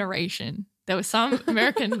moments of narration. There were some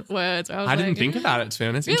American words. Where I didn't think about it, to be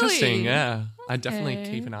honest. Really? Interesting, yeah. I definitely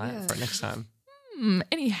Okay. keep an eye out for it next time.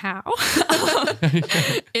 Anyhow,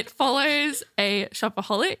 it follows a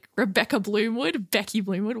shopaholic, Rebecca Bloomwood, Becky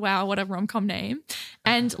Bloomwood. Wow, what a rom-com name.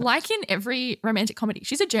 And like in every romantic comedy,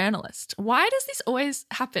 she's a journalist. Why does this always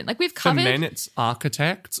happen? Like we've For covered. men, it's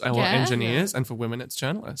architects or Yeah. engineers, and for women, it's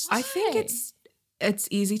journalists. I think Okay. it's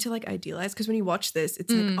easy to like idealize because when you watch this,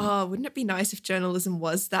 it's like, oh, wouldn't it be nice if journalism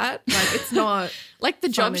was that? Like, it's not like the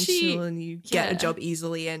job fun and she. chill and you get Yeah. a job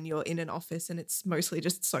easily and you're in an office and it's mostly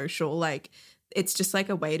just social. Like, it's just like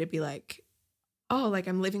a way to be like, oh, like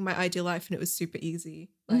I'm living my ideal life and it was super easy.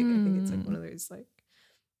 Like, I think it's like one of those like.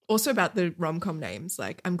 Also about the rom-com names,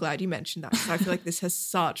 like I'm glad you mentioned that because I feel like this has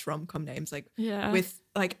such rom-com names. Like Yeah. with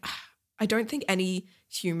like, I don't think any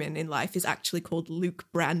human in life is actually called Luke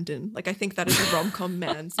Brandon. Like I think that is a rom-com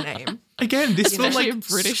man's name. Again, this film Especially like a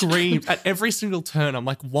British- screams at every single turn. I'm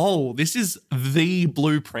like, whoa, this is the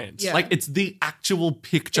blueprint. Yeah. Like it's the actual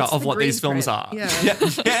picture It's of the what these films greenprint.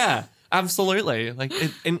 are. Yeah. yeah, absolutely. Like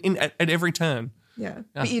at every turn. Yeah.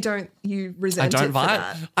 But you resent I don't it for vibe.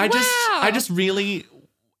 that. I just really,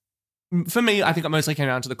 for me, I think it mostly came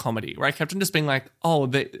down to the comedy, where I kept on just being like, oh,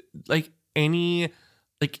 any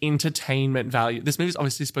like entertainment value. This movie's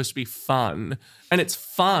obviously supposed to be fun, and its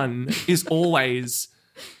fun is always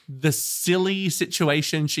the silly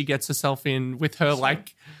situation she gets herself in with her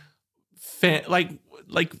like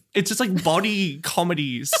it's just like body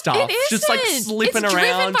comedy stuff. It just like isn't. slipping it's around.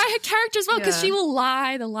 It's driven by her character as well, because Yeah. she will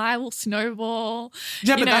lie. The lie will snowball.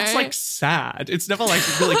 Yeah, you but that's know. like sad. It's never like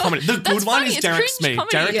really comedy. The good That's one funny. is It's Derek cringe Smith.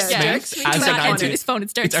 comedy. Derek Yeah, Smith Derek Smith. as Do an not answer idea. this phone.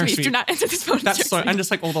 It's Derek It's Derek Smith. Do Smith. not answer this phone. It's That's Derek so, Smith. and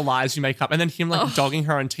just like all the lies you make up, and then him like dogging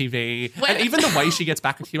her on TV, When- and even the way she gets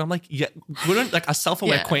back at him, I'm like, yeah, good, like a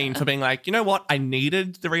self-aware Yeah. queen for being like, you know what, I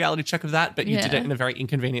needed the reality check of that, but you did Yeah. it in a very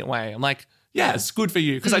inconvenient way. I'm like, yeah, it's good for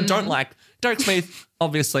you, because I don't like Derek Smith.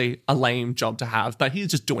 Obviously, a lame job to have, but he's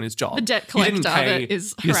just doing his job. The debt You didn't collector pay that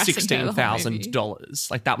is your harassing her the whole movie. $16,000.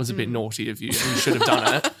 Like that was a bit naughty of you, and you should have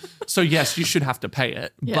done it. So yes, you should have to pay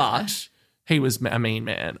it, Yeah. but he was a mean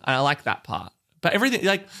man. I like that part. But everything,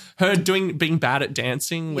 like her being bad at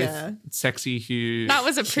dancing with Yeah. sexy Hugh. That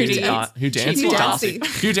was a pretty- Hugh Dancy. Hugh Darcy.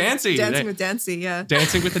 Hugh Dancy. Dancing with Dancy, yeah.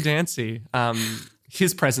 Dancing with the Dancy.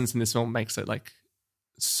 His presence in this film makes it like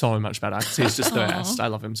so much better, because he's just the best. I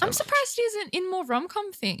love him so I'm much. surprised he isn't in more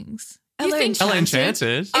rom-com things. Ella Ella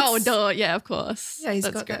Enchanted. Oh, no, yeah, of course. Yeah, he's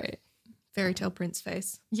That's got great. that fairy tale prince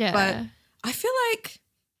face. Yeah. But I feel like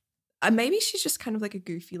maybe she's just kind of like a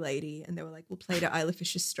goofy lady, and they were like, we'll play to Isla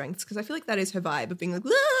Fisher's strengths, because I feel like that is her vibe of being like,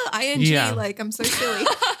 ING, Yeah. like I'm so silly.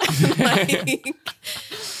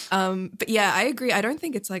 But yeah, I agree. I don't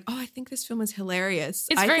think it's like, I think this film is hilarious.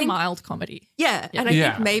 It's I very think, mild comedy. Yeah, and I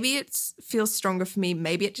Yeah. think maybe it feels stronger for me.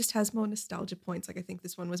 Maybe it just has more nostalgia points. Like I think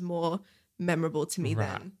this one was more memorable to me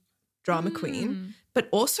than Drama Queen. But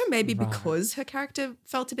also maybe because her character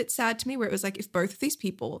felt a bit sad to me, where it was like, if both of these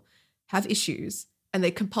people have issues and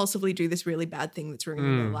they compulsively do this really bad thing that's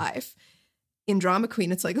ruining their life. In Drama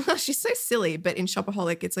Queen, it's like, oh, she's so silly. But in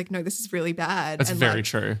Shopaholic, it's like, no, this is really bad. That's and very like,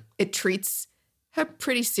 true. it treats her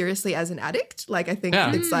pretty seriously as an addict. Like I think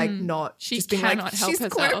Yeah. it's like not She just being like, cannot help she's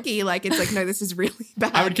herself. quirky. Like it's like, no, this is really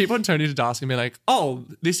bad. I would keep on Tony to Darcy and be like, oh,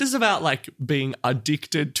 this is about like being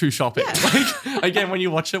addicted to shopping. Like, again, when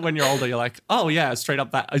you watch it when you're older, you're like, oh yeah, straight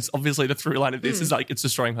up that is obviously the through line of this is like it's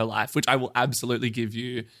destroying her life, which I will absolutely give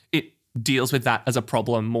you. It deals with that as a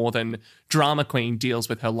problem more than Drama Queen deals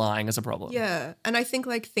with her lying as a problem. Yeah. And I think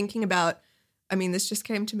like thinking about, I mean, this just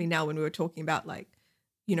came to me now when we were talking about like,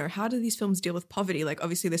 you know, how do these films deal with poverty? Like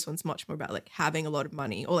obviously this one's much more about like having a lot of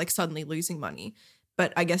money or like suddenly losing money.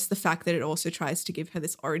 But I guess the fact that it also tries to give her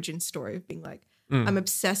this origin story of being like, I'm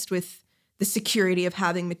obsessed with the security of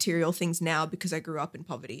having material things now because I grew up in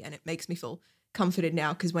poverty, and it makes me feel comforted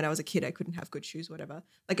now because when I was a kid I couldn't have good shoes, whatever.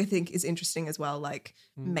 Like I think is interesting as well, like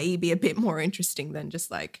maybe a bit more interesting than just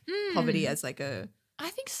like poverty as like a I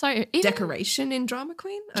think so. Even- decoration in Drama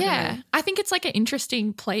Queen. I don't Yeah. know. I think it's like an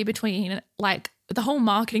interesting play between like the whole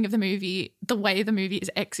marketing of the movie, the way the movie is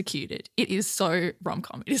executed. It is so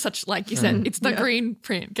rom-com. It is such, like you said, it's the green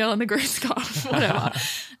print, girl in the green scarf, whatever.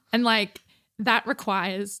 And like that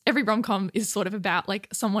requires, every rom-com is sort of about like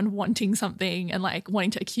someone wanting something and like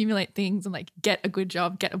wanting to accumulate things and like get a good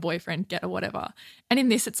job, get a boyfriend, get a whatever. And in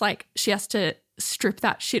this, it's like she has to strip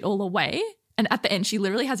that shit all away. And at the end, she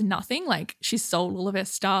literally has nothing. Like she's sold all of her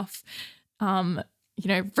stuff, you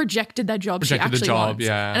know, rejected that job she Rejected the actually job, wants.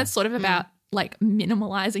 yeah. And it's sort of about like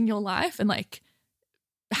minimalizing your life and like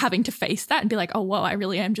having to face that and be like, oh, whoa, I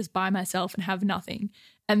really am just by myself and have nothing.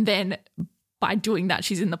 And then by doing that,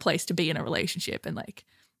 she's in the place to be in a relationship and like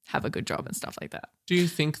have a good job and stuff like that, Do you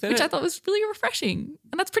think that which I thought was really refreshing.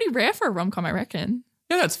 And that's pretty rare for a rom-com, I reckon.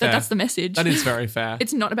 yeah, that's fair. That's the message. That is very fair.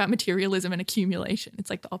 It's not about materialism and accumulation. It's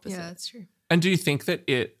like the opposite. Yeah, that's true. And do you think that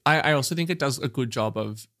I also think it does a good job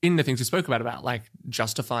of, in the things we spoke about like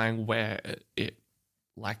justifying where it,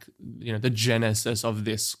 like, you know, the genesis of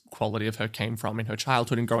this quality of her came from in her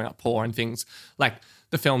childhood and growing up poor and things. Like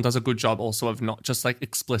the film does a good job also of not just like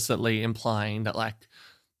explicitly implying that like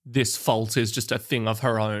this fault is just a thing of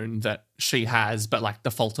her own that she has, but like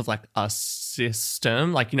the fault of like a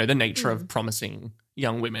system, like, you know, the nature of promising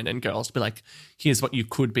young women and girls to be like, here's what you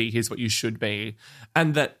could be, here's what you should be.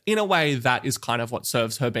 And that in a way that is kind of what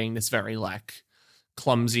serves her being this very like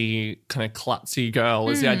clumsy, kind of klutzy girl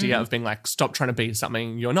is the idea of being like, stop trying to be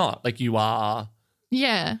something you're not. Like you are,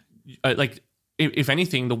 Yeah. like if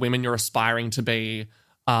anything, the women you're aspiring to be,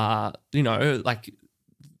 you know, like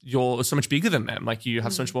you're so much bigger than them. Like you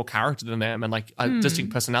have so much more character than them and like a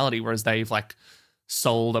distinct personality, whereas they've like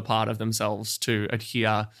sold a part of themselves to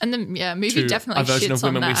adhere And the movie to definitely a version shits of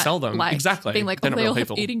women on we that, sell them. like, Exactly. being like, They're oh, not they real all have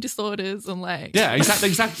people. eating disorders and like, Yeah, exactly.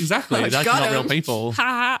 They're got not real him. people.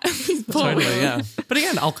 ha, he's boring. Totally, yeah. But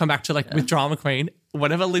again, I'll come back to like with Drama Queen,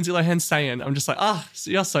 whatever Lindsay Lohan's saying, I'm just like,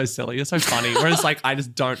 you're so silly, you're so funny. Whereas like I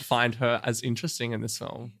just don't find her as interesting in this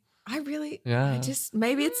film. Maybe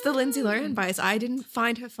it's the Lindsay Lohan bias. I didn't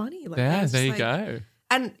find her funny. Like, I Yeah, was there just you like- go.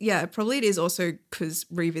 And yeah, probably it is also because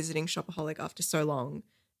revisiting Shopaholic after so long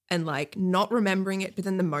and like not remembering it, but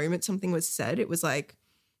then the moment something was said, it was like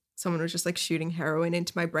someone was just like shooting heroin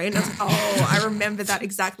into my brain. And I was like, oh, I remember that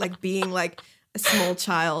exact like being like a small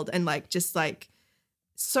child and like just like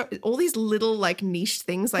so all these little like niche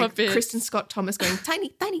things like What bits? Kristen Scott Thomas going tiny,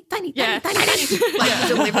 tiny, tiny, Yeah. tiny, tiny, tiny, like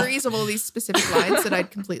the deliveries of all these specific lines that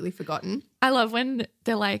I'd completely forgotten. I love when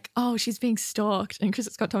they're like, oh, she's being stalked. And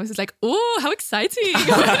Kristen Scott Thomas is like, oh, how exciting.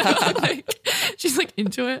 Like, she's like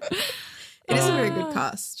into it. It is a very good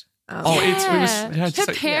cast. Her just,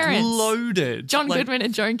 like, parents. loaded. John Like, Goodman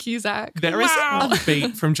and Joan Cusack. There is Wow. a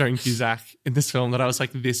beat from Joan Cusack in this film that I was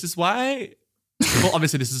like, this is why. Well,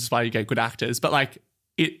 obviously, this is why you get good actors, but like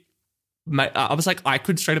I was like, I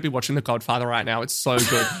could straight up be watching The Godfather right now. It's so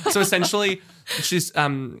good. So essentially, she's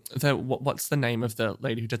what's the name of the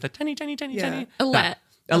lady who did the Tenny? Alette.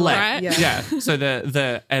 Alette, Right? yeah. So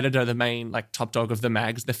the editor, the main like top dog of the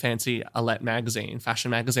mags, the fancy Alette magazine,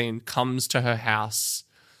 fashion magazine, comes to her house,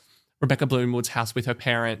 Rebecca Bloomwood's house, with her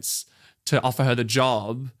parents to offer her the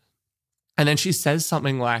job, and then she says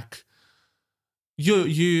something like,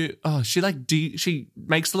 she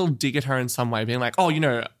makes a little dig at her in some way, being like, oh,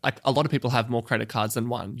 like a lot of people have more credit cards than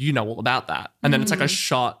one. You know all about that. And then it's like a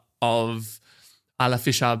shot of Isla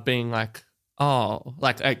Fisher being like, oh,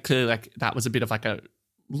 like clearly like that was a bit of like a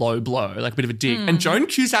low blow, like a bit of a dig. And Joan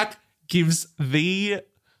Cusack gives the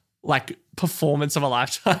like performance of a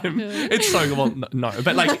lifetime. It's so well, no,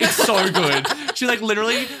 but like it's so good. She like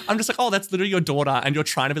literally, I'm just like, oh, that's literally your daughter, and you're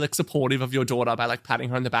trying to be like supportive of your daughter by like patting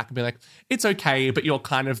her on the back and being like, it's okay, but you're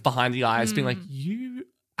kind of behind the eyes being like,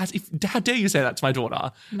 how dare you say that to my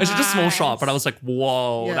daughter? It's just a small shot, but I was like,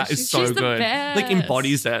 whoa, Yeah, that is so she's the good. Like best.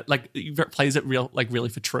 embodies it, like plays it really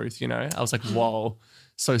for truth. I was like, whoa,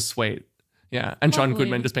 so sweet. Yeah, and John Lovely.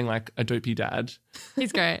 Goodman just being like a dopey dad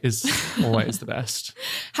He's great. is always the best.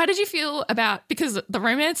 How did you feel about, because the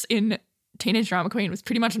romance in Teenage Drama Queen was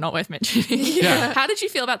pretty much not worth mentioning. Yeah. How did you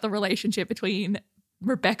feel about the relationship between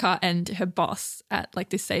Rebecca and her boss at like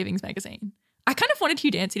this savings magazine? I kind of wanted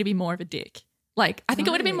Hugh Dancy to be more of a dick. Like, I think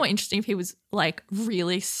it would have been more interesting if he was like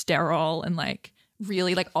really sterile and like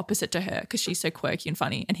really like opposite to her because she's so quirky and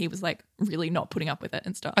funny, and he was like really not putting up with it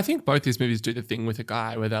and stuff. I think both these movies do the thing with a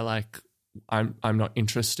guy where they're like, I'm not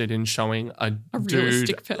interested in showing a dude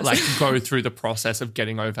realistic person. like go through the process of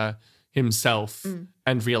getting over himself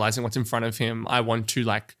and realizing what's in front of him. I want to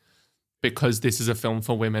like, because this is a film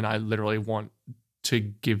for women, I literally want to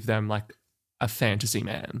give them like a fantasy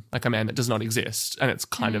man, like a man that does not exist. And it's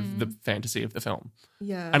kind of the fantasy of the film.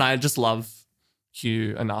 Yeah. And I just love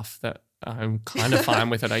Hugh enough that I'm kind of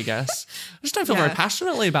fine with it, I guess. I just don't feel very Yeah.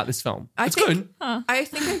 passionately about this film. It's think, good. I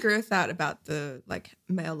think I agree with that about the like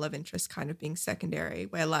male love interest kind of being secondary,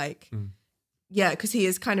 where like, yeah, because he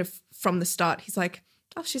is kind of from the start, he's like,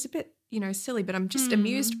 oh, she's a bit, silly, but I'm just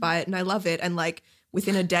amused by it and I love it. And like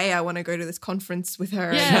within a day, I want to go to this conference with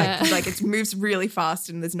her. Yeah. And like it moves really fast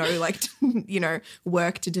and there's no like,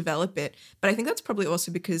 work to develop it. But I think that's probably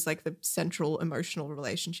also because like the central emotional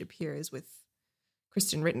relationship here is with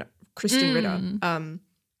Kristen Ritter.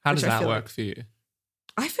 How does which I that feel work like- for you?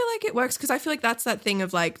 I feel like it works because I feel like that's that thing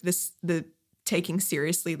of like the taking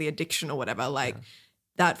seriously the addiction or whatever. Like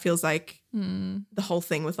that feels like the whole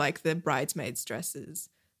thing with like the bridesmaids dresses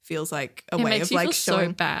feels like a It way makes of you like feel showing.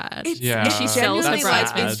 so bad. It's, Yeah. it's She sells her genuinely, like,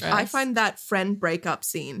 bridesmaid's dress. I find that friend breakup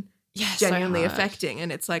scene so genuinely hard. affecting,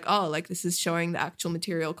 and it's like, oh, like this is showing the actual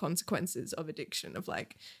material consequences of addiction. Of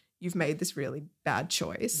like, you've made this really bad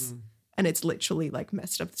choice, and it's literally like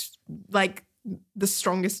messed up, like the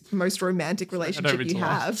strongest, most romantic relationship mean you to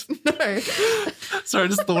have. No. So I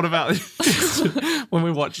just thought about this when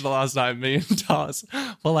we watched it last night, me and Taz.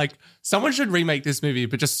 Well, like, someone should remake this movie,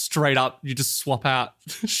 but just straight up, you just swap out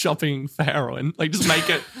shopping for heroin. Like, just make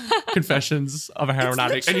it Confessions of a Heroin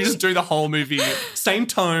Addict. And you just do the whole movie, same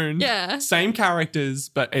tone, Yeah. same characters,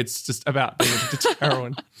 but it's just about being addicted to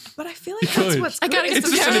heroin. But I feel You like that's could. what's I good. gotta get It's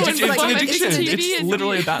some just an heroin addiction. It's before an I make this addiction. TV It's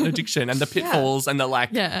literally about an addiction and the pitfalls and the like,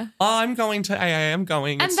 Yeah. oh, I'm going to AA, I'm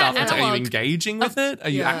going and And stuff. that It's like, are you analog engaging with it? Are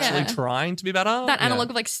you Yeah. actually Yeah. trying to be better? That Yeah. analog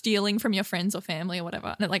of like stealing from your friends or family or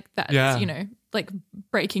whatever. And like that's, Yeah. like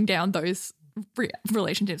breaking down those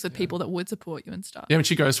relationships with people that would support you and stuff. Yeah, when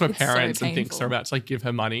she goes to her It's so parents and thinks painful. they're about to like give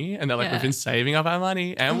her money, and they're like, Yeah. "We've been saving up our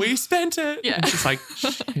money and we spent it." Yeah. And she's like,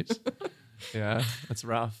 "Shit." Yeah, that's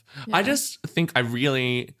rough. I just think I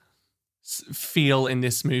really feel in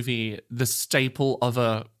this movie the staple of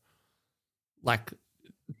a like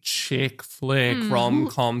chick flick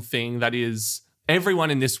rom-com thing that is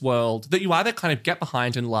everyone in this world that you either kind of get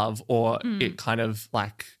behind and love, or it kind of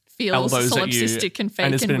like Feels elbows at you solipsistic and fake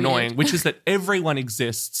and it's and been weird. annoying, which is that everyone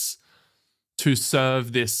exists to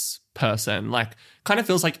serve this person. Like, kind of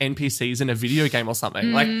feels like NPCs in a video game or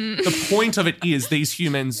something. Like, the point of it is these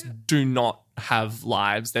humans do not have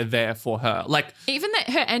lives. They're there for her. Like, Even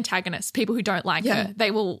her antagonists, people who don't like Yeah. her,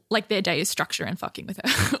 they will like their day is structure and fucking with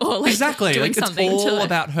her, or like exactly. doing Like, it's something all to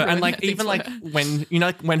about her. ruin And like, things even for like her. when, you know,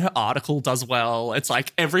 like when her article does well, it's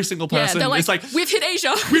like every single yeah, person they're like, is like, we've hit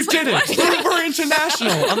Asia, we It's did like, it. what? We're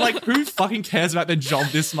international. I'm like, who fucking cares about their job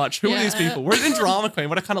this much? Who are these Yeah. people? Whereas in Drama Queen,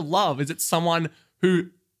 what I kind of love is it's someone who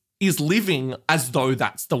is living as though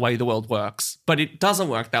that's the way the world works, but it doesn't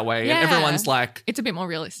work that way. Yeah. And everyone's like, It's a bit more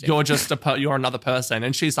realistic. you're just you're another person.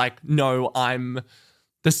 And she's like, no, I'm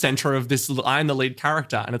the center of this. I'm the lead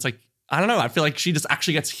character. And it's like, I don't know. I feel like she just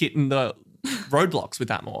actually gets hit in the roadblocks with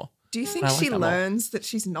that more. Do you think I like she that more. learns that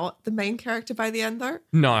she's not the main character by the end, though?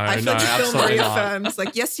 No, I feel no, like the film absolutely not. reaffirms,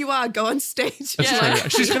 like, yes, you are. Go on stage. That's Yeah. true.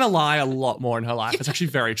 She's going to lie a lot more in her life. It's actually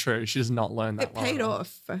very true. She does not learn that It well. paid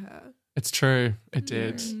off for her. It's true. It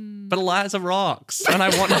did. But Eliza rocks. And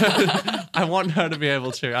I want her to be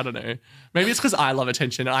able to. I don't know. Maybe it's because I love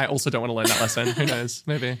attention and I also don't want to learn that lesson. Who knows?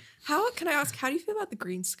 Maybe. Can I ask, how do you feel about the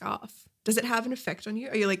green scarf? Does it have an effect on you?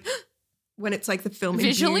 Are you like, when it's like the film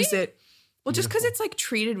Visually? imbues it? Well, just because it's like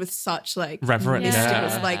treated with such like Reverence,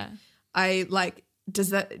 mysticness, yeah. like I like.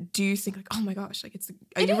 Do you think like, oh my gosh, like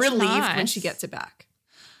are It you is relieved when nice. she gets it back?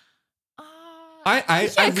 I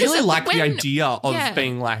Yeah, 'cause really like the when- idea of yeah.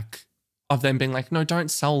 being like, of them being like, no, don't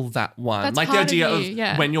sell that one. That's like the part of idea you, of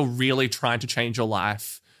yeah. when you're really trying to change your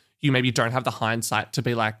life, you maybe don't have the hindsight to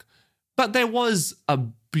be like, but there was a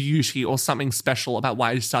beauty or something special about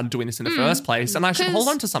why I started doing this in the first place. And I should hold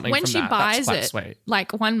on to something when from she that. buys That's quite it, sweet.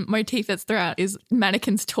 like one motif that's throughout is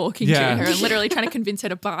mannequins talking Yeah. to her and literally trying to convince her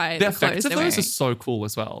to buy The the clothes effects of they're those are wearing. so cool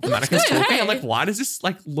as well. The looks mannequins good, talking. hey? I'm like, why does this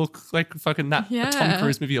like look like fucking that Yeah. Tom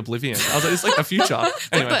Cruise movie Oblivion? I was like, it's like a future.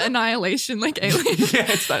 Anyway. The annihilation, like alien.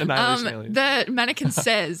 Yeah, it's that annihilation alien. The mannequin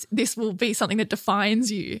says this will be something that defines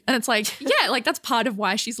you. And it's like, yeah, like that's part of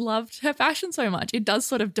why she's loved her fashion so much. It does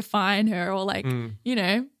sort of define her, or like, you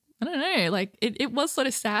know, I don't know, like it was sort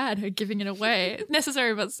of sad, her giving it away.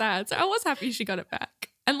 Necessary but sad. So I was happy she got it back.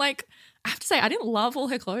 And like, I have to say, I didn't love all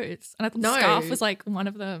her clothes. And I thought No. the scarf was like one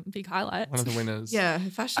of the big highlights. One of the winners. Yeah,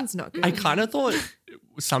 her fashion's not good. I kind of thought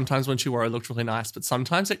sometimes when she wore it looked really nice, but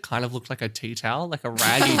sometimes it kind of looked like a tea towel, like a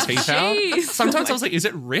raggy tea towel. jeez. Sometimes I was like, is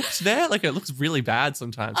it ripped there? Like it looks really bad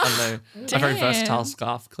sometimes. I don't know. A very Damn. versatile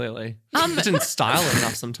scarf, clearly. It didn't style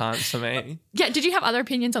enough sometimes for me. Yeah, did you have other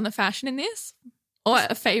opinions on the fashion in this? Or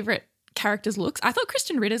a favourite character's looks? I thought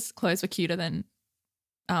Kristen Ritter's clothes were cuter than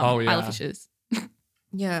Oh, yeah. Isla Fisher's.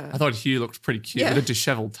 yeah. I thought Hugh looked pretty cute Yeah. with a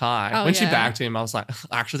disheveled tie. Oh, When she yeah. bagged him, I was like,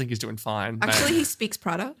 I actually think he's doing fine. but- Actually, he speaks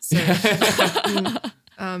Prada. So, Yeah,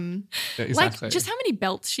 exactly. Like, just how many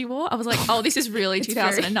belts she wore? I was like, oh, this is really It's very-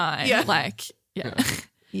 2009. yeah. Like, yeah.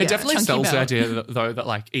 yeah. It definitely chunky sells the belt. idea though that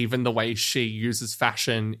like even the way she uses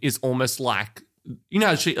fashion is almost like, you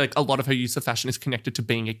know, she like a lot of her use of fashion is connected to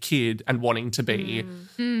being a kid and wanting to be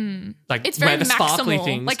like It's very wear the sparkly maximal.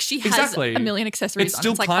 things. Like she has Exactly. a million accessories It on.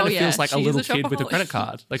 still It's like, kind oh, of yeah, feels like a she's little kid with a shopaholic. credit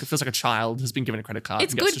card. Like it feels like a child has been given a credit card.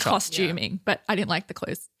 It's and gets good to shop. costuming, but I didn't like the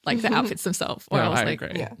clothes, like the outfits themselves. Or No, I was I like,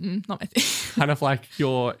 agree. Yeah. not my thing. Kind of like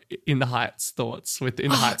your In the Heights thoughts with the In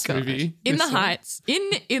the Heights God. movie. In the This one. Heights,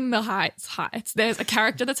 in the Heights, there's a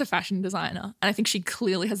character that's a fashion designer, and I think she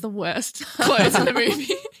clearly has the worst clothes in the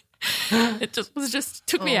movie. It just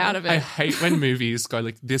took me out of I it. hate when movies go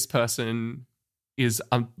like this person is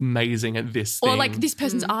amazing at this thing. Or like this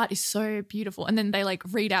person's art is so beautiful, and then they like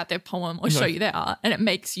read out their poem or show you their art, and it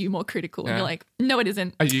makes you more critical. And Yeah. you're like, no, it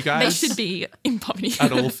isn't. Are you They guys should be in poverty.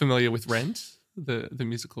 at all familiar with Rent? The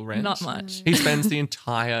musical Rent? Not much. He spends the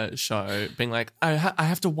entire show being like, I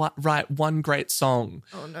have to write one great song.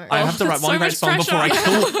 Oh no. I have to write that's one so great much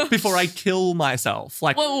song pressure. before I kill myself.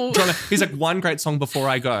 Like Whoa. he's like one great song before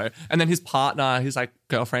I go, and then his partner, he's like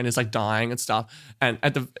girlfriend is like dying and stuff. And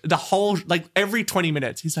at the whole, like every 20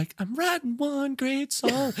 minutes, he's like, I'm writing one great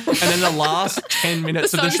song. And then the last 10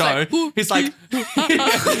 minutes of the show, he's like,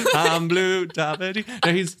 I'm blue, da-ba-dee.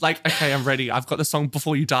 No, he's like, okay, I'm ready. I've got the song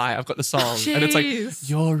Before You Die. I've got the song. Jeez. And it's like,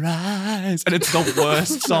 Your Eyes. And it's the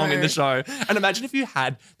worst song in the show. And imagine if you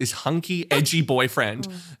had this hunky, edgy boyfriend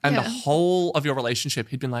and the whole of your relationship,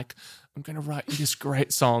 he'd been like, I'm going to write you this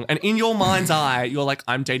great song. And in your mind's eye, you're like,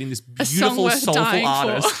 I'm dating this beautiful, soulful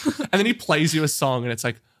artist. And then he plays you a song and it's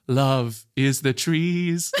like, love is the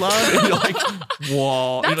trees, love. And you're like,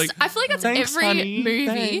 whoa. You're like, I feel like that's "Thanks, every honey, movie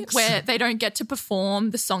thanks." where they don't get to perform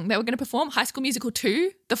the song they were going to perform. High School Musical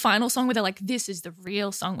 2, the final song where they're like, this is the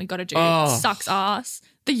real song we got to do. Oh. Sucks ass.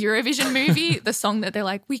 The Eurovision movie, the song that they're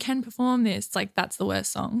like, we can perform this. It's like, that's the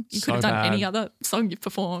worst song. You could have So done any bad. other song you've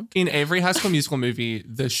performed. In every High School Musical movie,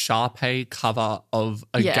 the Sharpay cover of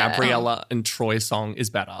a Yeah. Gabriella and Troy song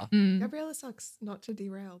is better. Gabriella sucks, not to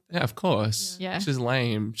derail. But Yeah, of course. Yeah. She's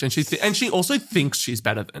lame. And she also thinks she's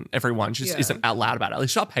better than everyone. She just Yeah. isn't out loud about it. At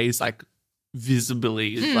least Sharpay's like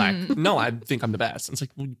visibly like, no, I think I'm the best. And it's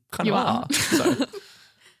like, well, you kind You of are. are. So.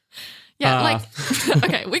 Yeah, like,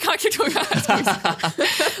 okay, we can't keep talking about High School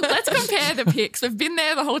Musical. Let's compare the picks. We've been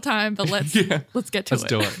there the whole time, but let's get to Let's it.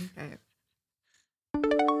 do it. okay.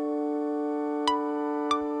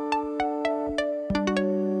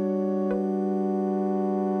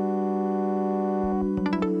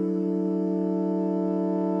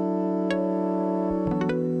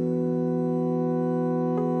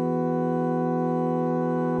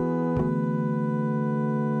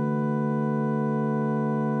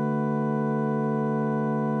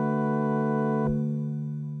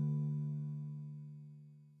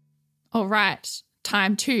 All right,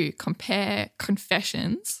 time to compare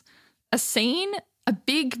confessions. A scene, a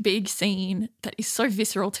big scene that is so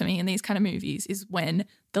visceral to me in these kind of movies is when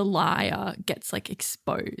the liar gets like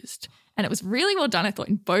exposed. And it was really well done, I thought,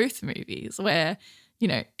 in both movies where, you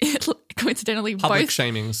know, coincidentally Public both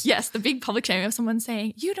shamings. Yes, the big public shaming of someone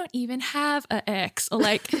saying, you don't even have an ex, or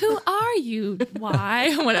like, who are you?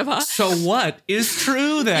 Why? Or whatever. So what is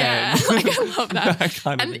true then? Yeah, like I love that. That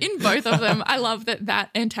kind of And thing. in both of them, I love that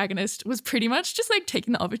antagonist was pretty much just like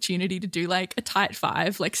taking the opportunity to do like a tight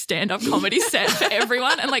five, like stand-up comedy set for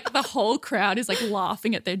everyone. And like the whole crowd is like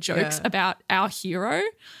laughing at their jokes Yeah. about our hero.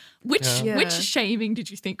 Which Yeah. shaming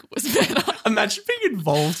did you think was better? Imagine being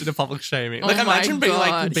involved in a public shaming. Oh Like, my imagine being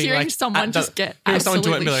God. being Hearing like someone at just get hearing someone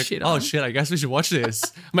do it and be absolutely like, shit oh on. shit, I guess we should watch this.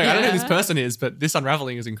 I'm like, I don't know who this Yeah. person is, but this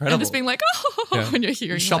unraveling is incredible. And just being like, oh, Yeah. when you're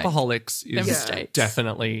hearing like, Shopaholics their is mistakes.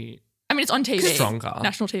 definitely I mean, it's on TV. Stronger.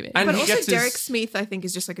 National TV. And But he also gets Derek his- Smith, I think,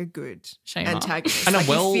 is just like a good Shamer. antagonist. and like, a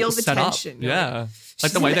well you feel the set tension. up. You're Yeah. Like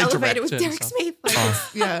she's the way in they the direct elevator with it. and Derek stuff. Smith. Like, Oh.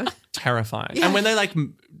 yeah. Terrifying. Yeah. And when they like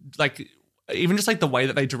even just like the way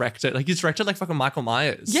that they direct it, like he's directed like fucking Michael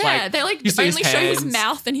Myers. Yeah, they like you see only show his hands.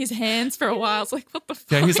 mouth and his hands for a while. It's like, what the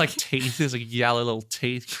fuck? Yeah, he's like teeth, his like yellow little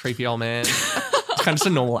teeth, creepy old man. It's kind of just a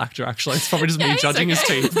normal actor, actually. It's probably just Yeah, me he's judging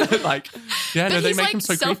okay. his teeth. But like, yeah, But no, they he's make like him so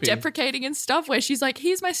creepy. self-deprecating and stuff where she's like,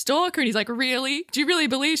 he's my stalker. And he's like, really? Do you really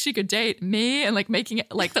believe she could date me? And like making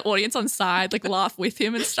it like the audience on side, like laugh with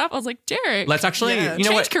him and stuff. I was like, Derek, Let's actually, Yeah. you know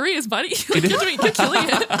change what? careers, buddy. Like, you're killing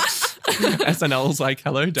it. SNL's like,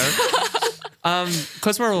 hello, Derek.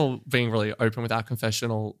 Because we're all being really open with our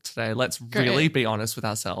confessional today, let's really be honest with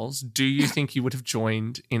ourselves. Do you think you would have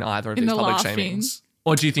joined in either of In these the public laughing. shamings?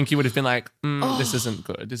 Or do you think you would have been like, this isn't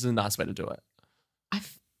good. This is a nice way to do it.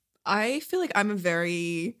 I feel like I'm a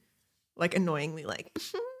very, like, annoyingly, like,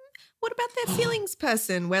 what about their feelings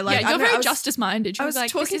person? Where, like, Yeah, I you're don't know, very I was- justice-minded. She I was was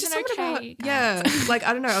like, talking this to isn't someone okay. about, yeah, like,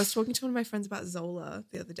 I don't know. I was talking to one of my friends about Zola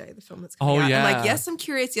the other day, the film that's coming Oh, out. And, yeah. like, yes, I'm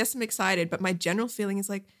curious. Yes, I'm excited. But my general feeling is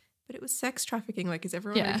like, but it was sex trafficking. Like, is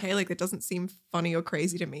everyone Yeah. okay? Like, it doesn't seem funny or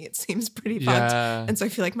crazy to me. It seems pretty fucked. Yeah. And so I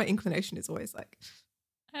feel like my inclination is always like,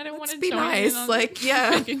 I don't want let's to be join nice. in on Like,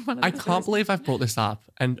 yeah. making fun of I this. can't believe I've brought this up.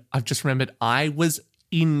 And I've just remembered I was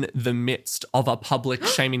in the midst of a public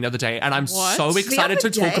shaming the other day. And I'm What? so The excited to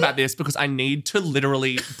other talk day? about this because I need to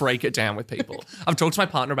literally break it down with people. I've talked to my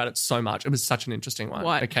partner about it so much. It was such an interesting one.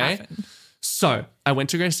 What okay. happened? So I went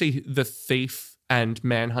to go see The Thief and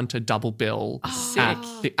Manhunter double bill at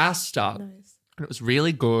the Astor. Nice. And it was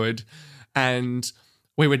really good. And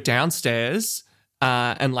we were downstairs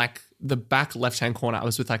and like the back left-hand corner, I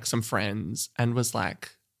was with like some friends and was like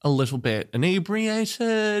a little bit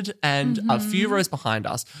inebriated. And a few rows behind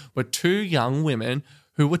us were two young women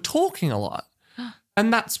who were talking a lot.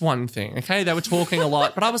 And that's one thing, okay? They were talking a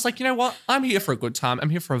lot. But I was like, you know what? I'm here for a good time. I'm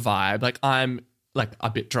here for a vibe. Like I'm like a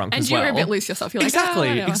bit drunk And as you well. were a bit loose yourself. You're like, Exactly,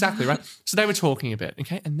 oh, whatever. exactly, right? So they were talking a bit,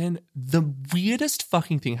 okay? And then the weirdest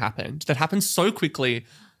fucking thing happened that happened so quickly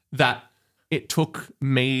that it took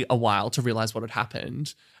me a while to realize what had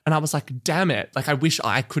happened. And I was like, damn it. Like, I wish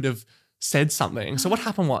I could have said something. So what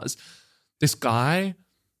happened was this guy,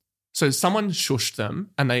 so someone shushed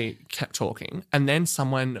them and they kept talking. And then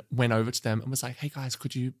someone went over to them and was like, hey guys,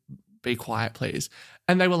 could you be quiet, please?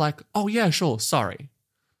 And they were like, oh yeah, sure. Sorry.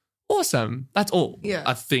 Awesome. That's all. Yeah.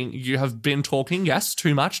 I think you have been talking, yes,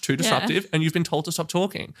 too much, too disruptive, and you've been told to stop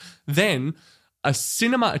talking. Then a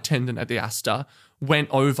cinema attendant at the Astor went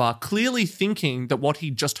over, clearly thinking that what he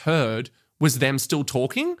just heard was them still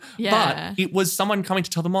talking, but it was someone coming to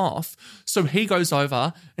tell them off. So he goes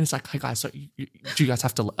over and it's like, hey guys, so do you guys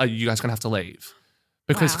have to, are you guys going to have to leave?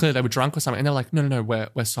 Because clearly they were drunk or something. And they're like, no,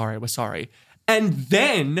 we're sorry. And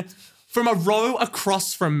then from a row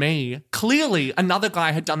across from me, clearly another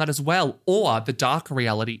guy had done that as well. Or the darker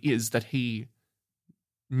reality is that he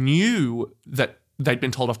knew that they'd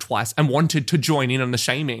been told off twice and wanted to join in on the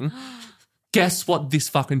shaming. Guess what this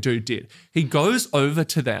fucking dude did? He goes over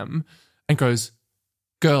to them and goes,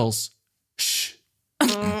 girls, shh.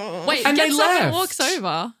 Wait, And they gets up and left. walks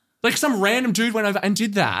over. Like some random dude went over and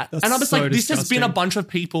did that. That's and I was so like, this has been a disgusting. bunch of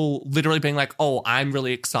people literally being like, oh, I'm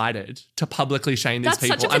really excited to publicly shame these That's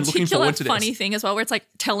people. such a I'm looking particular forward to funny this. thing as well, where it's like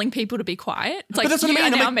telling people to be quiet. It's like, that's what I you mean.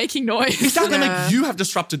 are I'm now like- making noise. Exactly. Yeah. Like you have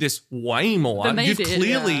disrupted this way more. Than they You've did,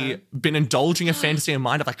 clearly been indulging a fantasy in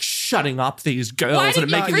mind of like shutting up these girls Why and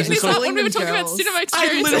did you making bring this this sort up of when we were talking about girls. cinema I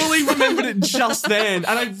experiences? literally remembered it just then,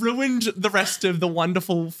 and I ruined the rest of the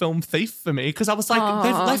wonderful film Thief for me because I was like,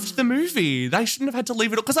 they've left the movie. They shouldn't have had to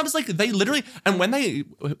leave it because I was like, they literally, and when they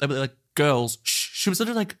were like, girls, shh, she was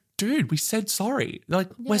literally like, dude, we said sorry. They're like,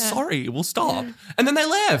 we're sorry, we'll stop. And then they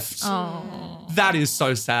left. Oh. That is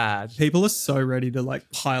so sad. People are so ready to like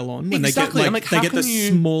pile on when Exactly. they I'm get like, they how get the can you-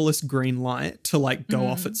 smallest green light to like go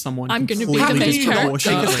off at someone. I'm gonna be completely the main character.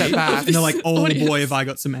 disproportionately. Take a step back. And they're like, oh Audience. boy, have I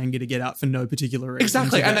got some anger to get out for no particular reason.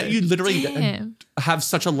 Exactly. And that today. you literally Damn. have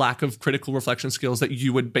such a lack of critical reflection skills that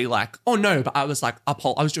you would be like, oh no, but I was like, I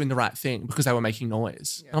was doing the right thing because they were making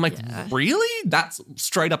noise. And I'm like, really? That's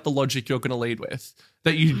straight up the logic you're going to lead with,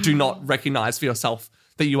 that you do not recognize for yourself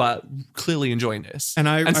that you are clearly enjoying this.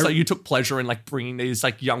 And so you took pleasure in like bringing these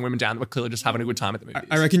like young women down that were clearly just having a good time at the movies.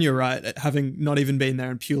 I reckon you're right. Having not even been there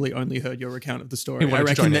and purely only heard your account of the story, He I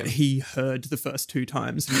wanted to reckon join that in. he heard the first two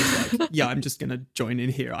times and was like, yeah, I'm just going to join in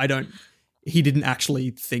here. He didn't actually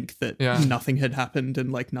think that nothing had happened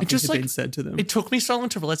and like nothing just, had like, been said to them. It took me so long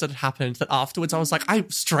to realize that it happened that afterwards I was like, I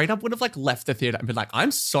straight up would have like left the theater and been like, I'm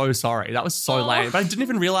so sorry. That was so lame. But I didn't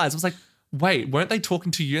even realize. I was like, wait, weren't they talking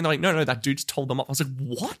to you? And they're like, no, that dude just told them off. I was like,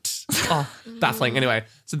 what? Oh, baffling. Anyway,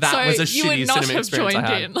 so that was a you shitty would not cinema have experience joined I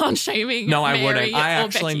had. in on shaming No, I Mary wouldn't. I or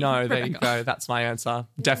actually Becky, know. There you Rebecca. go. That's my answer.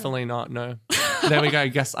 Definitely not. No. There we go. I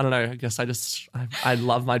guess I don't know. I guess I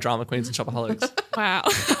love my drama queens and shopaholics. Wow.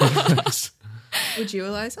 Would you,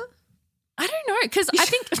 Eliza? I don't know, because I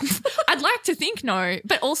think I'd like to think no,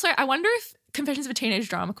 but also I wonder if Confessions of a Teenage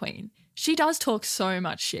Drama Queen, she does talk so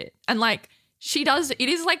much shit. And like she does, it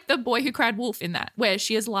is like the boy who cried wolf in that, where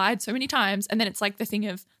she has lied so many times. And then it's like the thing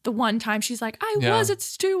of the one time she's like, I was at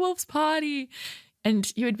Stu Wolf's party.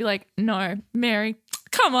 And you would be like, no, Mary,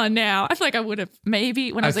 come on now. I feel like I would have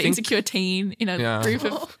maybe when I was an think- insecure teen in a group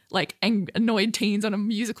of like annoyed teens on a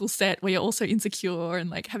musical set where you're also insecure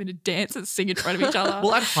and like having to dance and sing in front of each other.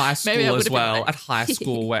 Well, at high school Maybe I as would've been well. like- At high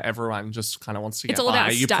school where everyone just kind of wants to get It's all by,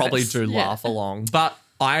 about you status. probably do Yeah. laugh along. But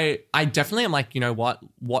I definitely am like, you know what?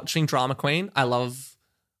 Watching Drama Queen, I love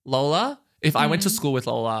Lola. If I went to school with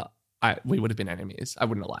Lola, we would have been enemies. I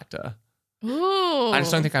wouldn't have liked her. Ooh. I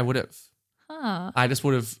just don't think I would have. Huh. I just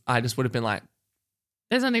would have been like,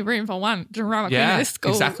 There's only room for one drama queen in yeah, this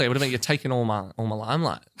school. exactly. It would have been, you're taking all my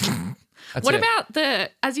limelight. That's What it. about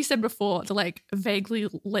as you said before, the like vaguely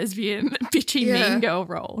lesbian, bitchy Yeah. mean girl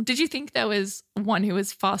role? Did you think there was one who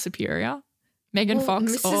was far superior? Megan Well, Fox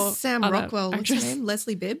Mrs. or Sam other Rockwell, what's her actress? name?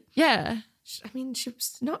 Leslie Bibb. Yeah. I mean, she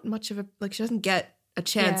was not much of a, like, she doesn't get a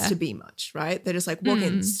chance Yeah. to be much, right? They're just like walk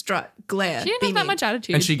in, strut, glare. She didn't be have that mean. much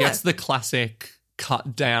attitude. And she gets the classic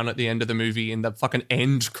cut down at the end of the movie in the fucking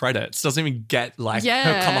end credits. Doesn't even get like her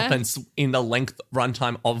Yeah. comeuppance in the length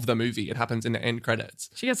runtime of the movie. It happens in the end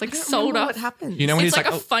credits. She gets like I don't sold remember up. what happens. You know when It's he's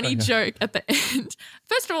like, like, a funny okay. joke at the end.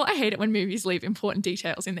 First of all, I hate it when movies leave important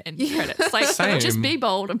details in the end credits. Like, Same. just be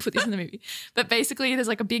bold and put this in the movie. But basically, there's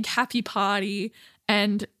like a big happy party,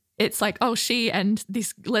 and it's like, oh, she and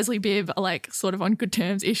this Leslie Bibb are like sort of on good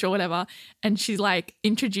terms-ish or whatever. And she like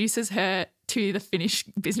introduces her to the Finnish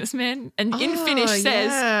businessman, and in Oh, Finnish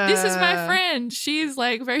says, "This is my yeah. friend. She is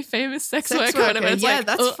like very famous sex Sex worker." Or whatever. It's yeah, like,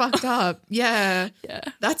 that's ugh. fucked up. Yeah. Yeah.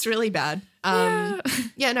 That's really bad.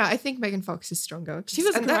 Yeah, no, I think Megan Fox is stronger. She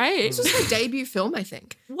was And great. This was her debut film, I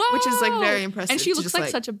think. Wow. Which is like very impressive. And she to looks just, like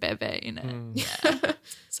such a bebe in it. Yeah.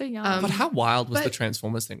 So young. But how wild was the but-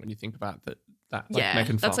 Transformers thing when you think about that? Like Yeah,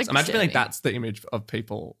 Megan that's, Fox. like, Imagine like disturbing. that's the image of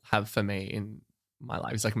people have for me in my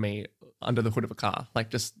life. It's like me under the hood of a car, like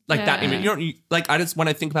just like that Yeah. image. Like I just when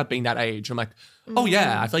I think about being that age, I'm like, oh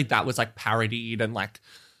yeah, I feel like that was like parodied and like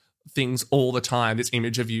things all the time. This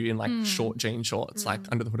image of you in like short jean shorts, like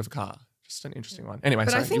under the hood of a car. Just an interesting one. Anyway,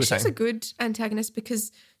 But sorry, I think you were she's saying. a good antagonist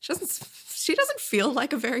because she doesn't feel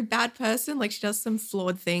like a very bad person. Like she does some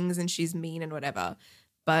flawed things and she's mean and whatever.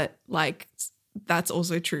 But like that's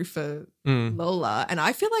also true for Lola. And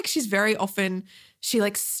I feel like she's very often she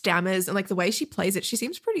like stammers and like the way she plays it, she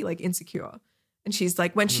seems pretty like insecure. And she's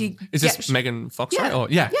like when she Is this Megan Fox? Yeah. Right? Or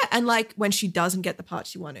yeah. Yeah, and like when she doesn't get the part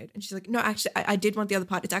she wanted, and she's like, "No, actually, I did want the other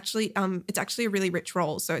part. It's actually a really rich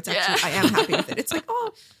role, so it's actually I am happy with it." It's like,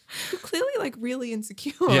 oh, you're clearly like really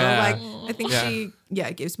insecure. Yeah. Like I think Yeah.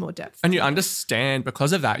 she gives more depth. And you understand,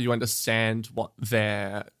 because of that, you understand what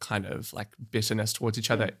their kind of like bitterness towards each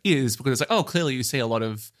other is, because it's like, oh, clearly you see a lot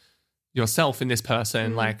of yourself in this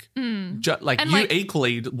person. Like, And, you like-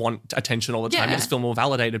 equally want attention all the time. Yeah. You just feel more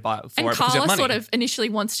validated by it for And it because you have Carla money. sort of initially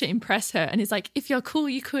wants to impress her and is like, if you're cool,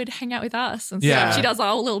 you could hang out with us. And so Yeah. she does a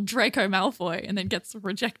whole little Draco Malfoy and then gets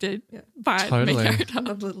rejected by the Totally. main character.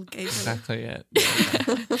 A little gay. Exactly it.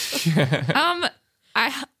 Yeah.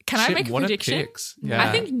 Can I Shit, make a what prediction? picks. Yeah.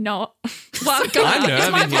 I think not. Well, go I'm on.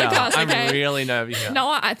 It's my nervy here. podcast, okay? I'm really nervy here.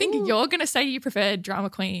 Noah, I think you're going to say you preferred Drama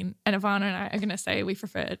Queen, and Ivana and I are going to say we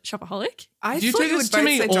preferred Shopaholic. I You thought do you this would to both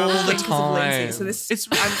me say all Drama the Queen because of Lindsay, time. so this It's-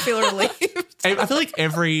 I feel relieved. I feel like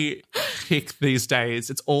every pick these days,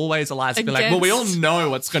 it's always Eliza being like, well, we all Against- know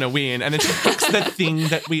what's going to win. And then she picks the thing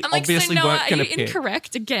that we I'm like, obviously so Noah, weren't are going you to pick.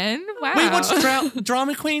 incorrect again? Wow. We watched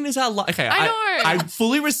Drama Queen is our okay. I know. I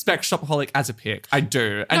fully respect Shopaholic as a pick. I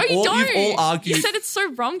do. And No, you don't. you've all argued. You said it's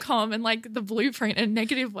so rom-com and like the blueprint in a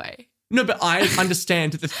negative way. No, but I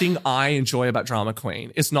understand that the thing I enjoy about Drama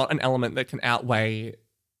Queen is not an element that can outweigh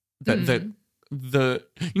the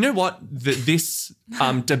you know what this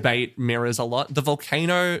debate mirrors a lot, the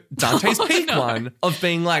Volcano Dante's Peak one of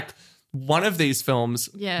being like one of these films,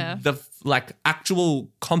 Yeah. the like actual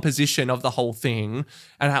composition of the whole thing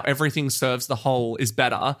and how everything serves the whole is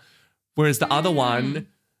better, whereas the other one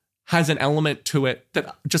has an element to it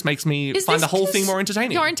that just makes me Is find this the whole 'cause thing more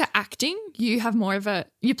entertaining. You're into acting. You have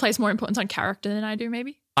you place more importance on character than I do,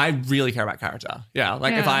 maybe. I really care about character. Yeah.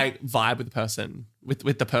 Like if Yeah. I vibe with the person,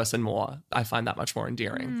 with the person more, I find that much more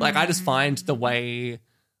endearing. Like I just find the way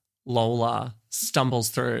Lola stumbles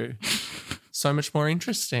through so much more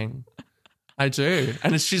interesting. I do.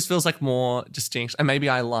 And she just feels like more distinct. And maybe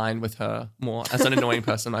I align with her more as an annoying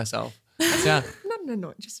person myself. Yeah.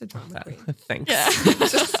 Not just a drama queen. Thanks.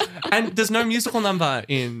 And there's no musical number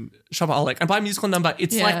in Shopaholic. And by musical number,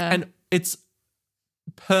 it's Yeah. it's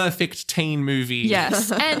perfect teen movie.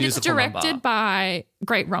 Yes. And it's musical directed number. by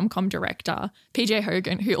great rom-com director PJ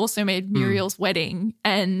Hogan, who also made Muriel's Wedding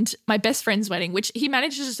and My Best Friend's Wedding, which he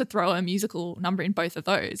manages to throw a musical number in both of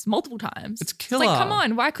those multiple times. It's killer. like, come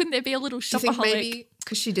on, why couldn't there be a little Do you think Shopaholic? maybe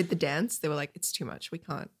because she did the dance, they were like, it's too much. We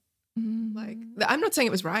can't. Like, I'm not saying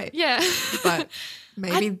it was right. Yeah. But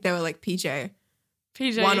maybe they were like, PJ,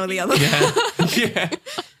 PJ. one or the other. Yeah. Yeah.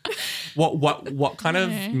 What kind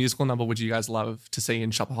of Yeah. musical number would you guys love to see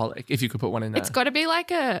in Shopaholic if you could put one in there? It's got to be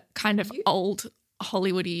like a kind of old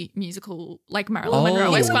Hollywoody musical, like Marilyn Oh. Monroe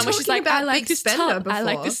You esque were one, where she's talking like, I about like Big this Spender top, I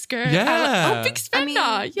like before. this skirt. Yeah. Big I Spender. mean,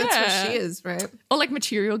 yeah. that's what she is, right? Or like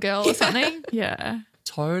Material Girl or something. Yeah.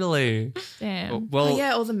 Totally. Damn. Well, Oh,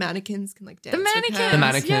 yeah, all the mannequins can like dance. The with her. mannequins. The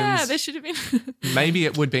mannequins. Yeah, there should have been. maybe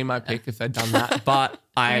it would be my pick if they'd done that. But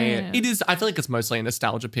I Yeah. feel like it's mostly a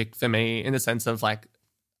nostalgia pick for me in the sense of like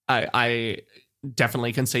I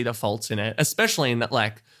definitely can see the faults in it, especially in that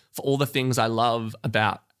like for all the things I love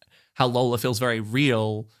about how Lola feels very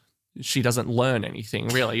real, she doesn't learn anything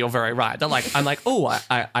really. You're very right. That like I'm like, oh,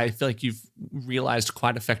 I feel like you've realized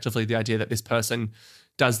quite effectively the idea that this person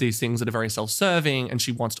does these things that are very self-serving and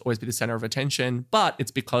she wants to always be the center of attention, but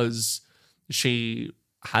it's because she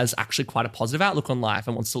has actually quite a positive outlook on life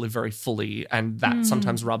and wants to live very fully, and that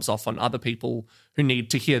sometimes rubs off on other people who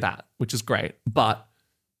need to hear that, which is great, but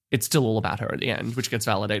it's still all about her at the end, which gets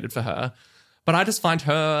validated for her. But I just find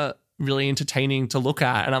her really entertaining to look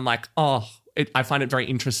at, and I'm like, I find it very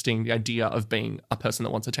interesting, the idea of being a person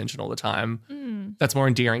that wants attention all the time. That's more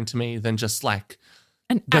endearing to me than just like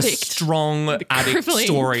An the addict. strong addict crippling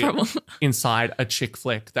story problem. inside a chick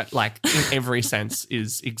flick that like in every sense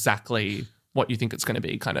is exactly what you think it's going to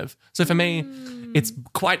be, kind of. So for me, it's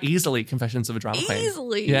quite easily Confessions of a Drama Queen.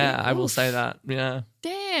 Easily? Yeah, I will Oof. say that. Yeah.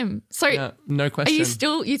 Damn. So Yeah, no question.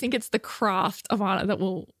 you think it's the craft of Anna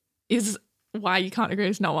that is why you can't agree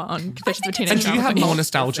with Noah on Confessions of a Teenage And do you Drama have Queen? more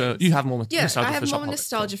nostalgia? You have more Yeah, nostalgia I have for more Shopaholic.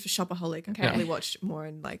 nostalgia for Shopaholic. I Okay. probably watched more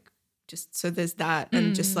and like just so there's that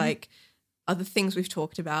and just like other things we've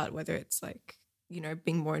talked about, whether it's like, you know,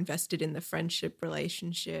 being more invested in the friendship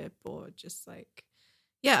relationship or just like,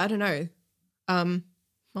 yeah, I don't know.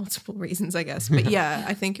 Multiple reasons, I guess. But yeah,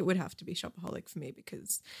 I think it would have to be Shopaholic for me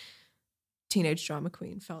because Teenage Drama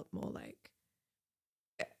Queen felt more like,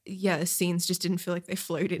 yeah, scenes just didn't feel like they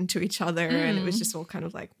flowed into each other and it was just all kind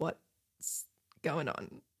of like, what's going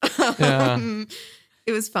on? Yeah.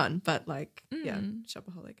 It was fun, but like, yeah,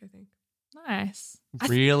 Shopaholic, I think. Nice.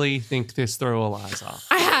 Really think this through, Eliza.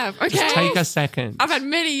 I have. Okay. Just take a second. I've had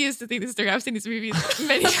many years to think this through. I've seen these movies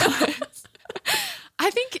many times. I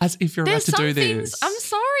think As if you're about there's to some do things. this. I'm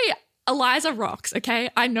sorry. Eliza rocks, okay?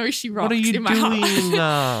 I know she rocks What are you in my heart. doing?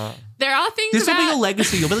 There are things This will about be your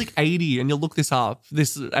legacy. You'll be like 80 and you'll look this up,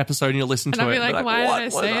 this episode, and you'll listen And to I'll it. be and like, why what did I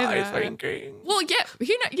was say I that? thinking? Well, yeah,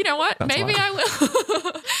 you know what? That's Maybe why. I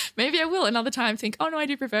will. Maybe I will another time think, oh no, I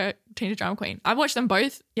do prefer Teenage Drama Queen. I watched them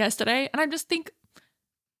both yesterday and I just think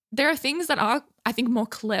there are things that are, I think, more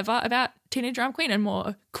clever about Teenage Drama Queen and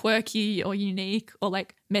more quirky or unique or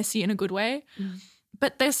like messy in a good way.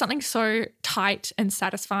 But there's something so tight and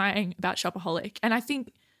satisfying about Shopaholic. And I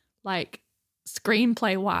think like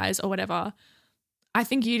screenplay wise or whatever, I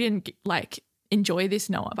think you didn't like enjoy this,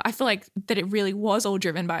 Noah, but I feel like that it really was all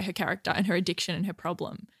driven by her character and her addiction and her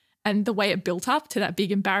problem and the way it built up to that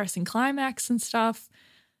big embarrassing climax and stuff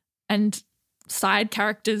and side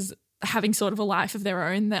characters having sort of a life of their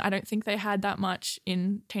own that I don't think they had that much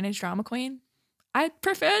in Teenage Drama Queen. I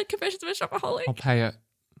preferred Confessions of a Shopaholic. I'll pay it.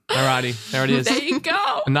 Alrighty, there it is. There you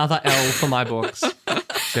go. Another L for my books.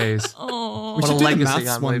 Jeez. Oh, What a should do the legacy maths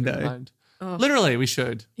I'm one leaving day. behind. Oh. Literally, we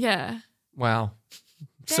should. yeah. Wow.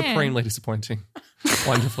 Damn. Supremely disappointing.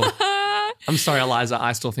 Wonderful. I'm sorry, Eliza.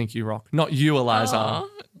 I still think you rock. Not you, Eliza. Aw.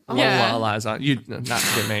 Lola, Yeah. Eliza.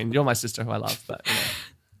 That's a bit mean. You're my sister who I love, but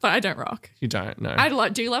But I don't rock. you don't know.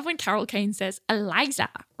 Do you love when Carol Kane says Eliza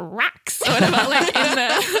rocks or whatever, like in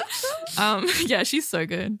the yeah, she's so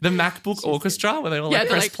good. The MacBook Orchestra, where they all Yeah, like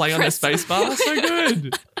they're press like, play press- on the space bar. So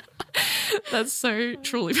good. That's so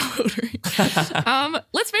truly bewildering.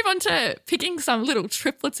 Let's move on to picking some little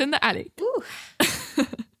triplets in the attic.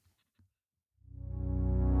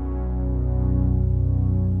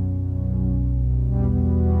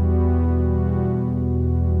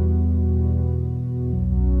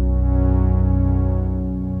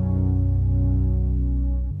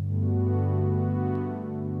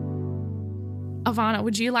 Ivana,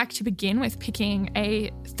 would you like to begin with picking a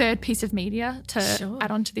third piece of media to Sure. add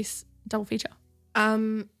on to this double feature?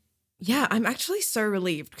 Yeah, I'm actually so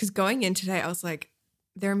relieved because going in today, I was like,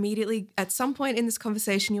 they're immediately at some point in this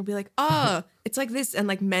conversation, you'll be like, oh, it's like this, and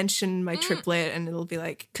like mention my triplet, and it'll be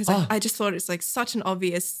like, because Oh. I just thought it's like such an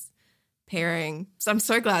obvious pairing. So I'm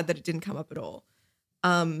so glad that it didn't come up at all.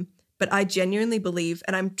 But I genuinely believe,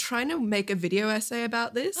 and I'm trying to make a video essay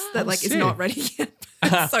about this that like is sick. not ready yet.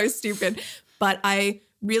 It's so stupid. But I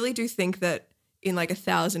really do think that in like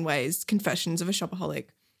 1,000 ways, Confessions of a Shopaholic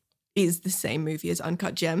is the same movie as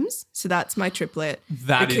Uncut Gems. So that's my triplet.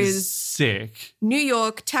 That is Because sick. New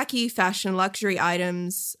York, tacky fashion, luxury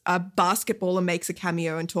items, a basketballer makes a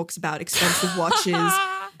cameo and talks about expensive watches.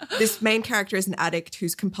 This main character is an addict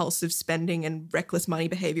whose compulsive spending and reckless money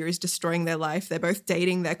behavior is destroying their life. They're both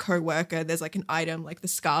dating their co-worker. There's like an item like the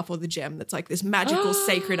scarf or the gem that's like this magical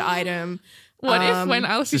sacred item. What if when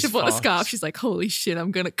Alice This Fisher bought the fucks. scarf, she's like, holy shit,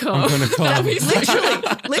 I'm going to come. I'm gonna come. That'd be so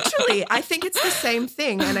Literally, I think it's the same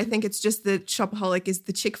thing. And I think it's just that Shopaholic is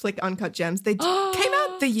the chick flick Uncut Gems. They came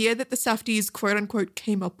out the year that the Safdies, quote unquote,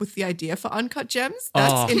 came up with the idea for Uncut Gems.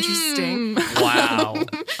 That's Oh. interesting. Wow.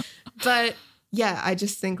 But yeah, I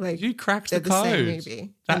just think like You cracked they're the the same code. movie.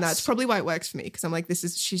 And That's- that's probably why it works for me because I'm like,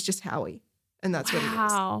 she's just Howie. And that's what it is.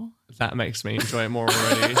 Wow. That makes me enjoy it more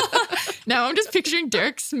already. Now I'm just picturing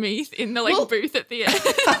Derek Smith in the like Well- booth at the end.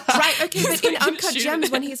 Right, okay, but in like Uncut shooting Gems,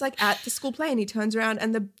 it. when he's like at the school play and he turns around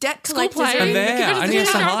and the debt School collectors play. are And in there, Confessions and of he a has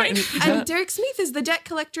to Drama hide. Queen. and Derek Smith is the debt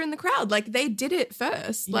collector in the crowd. Like they did it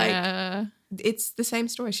first. Like yeah. it's the same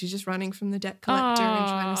story. She's just running from the debt collector and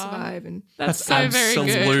trying to Aw. survive. And That's so very good.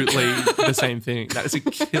 absolutely the same thing. That is a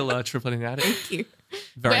killer triplet in the attic. thank you.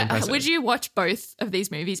 Very impressive. Would you watch both of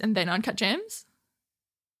these movies and then Uncut Gems?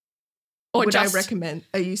 Or Would just I recommend?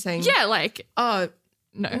 Are you saying? Yeah, like Oh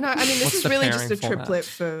no. no, I mean this What's is the really pairing just a format? triplet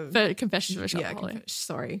for. For Confessions of a Yeah, Shopaholic.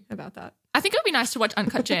 sorry about that. I think it would be nice to watch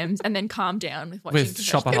Uncut Gems and then calm down with watching With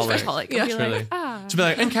Shopaholic. Yeah. Be Truly. like, To be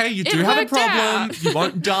like, okay, you It do have a worked problem. out. You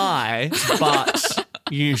won't die, but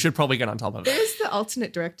you should probably get on top of it. There's the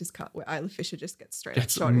alternate director's cut where Isla Fisher just gets straight up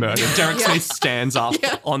It's shot. in the murder. head. Derek Yeah. Smith stands up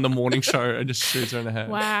on the morning show and just shoots her in the head.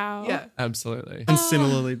 wow. Yeah. Absolutely. And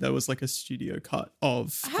similarly, there was like a studio cut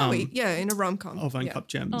of Howie, in a rom-com. of Uncut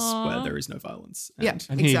Gems where there is no violence. Yeah.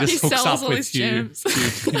 And he Exactly. just He hooks sells up all with his Hugh gems.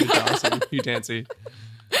 Darcy, Hugh Dancy.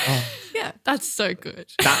 Yeah. That's so good.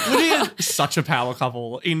 That would be such a power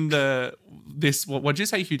couple in what'd you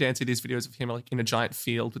say, Hugh Dancy, these videos of him like in a giant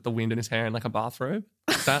field with the wind in his hair and like a bathrobe?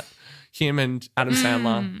 Is that him and Adam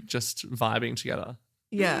Sandler just vibing together?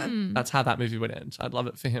 Yeah. That's how that movie would end. I'd love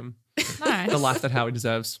it for him. Nice. The life that Howie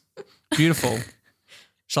deserves. Beautiful.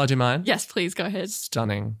 Shall I do mine? Yes, please go ahead.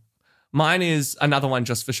 Stunning. Mine is another one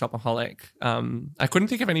just for Shopaholic. I couldn't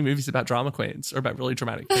think of any movies about drama queens or about really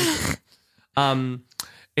dramatic people.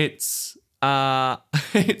 It's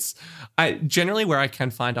generally where I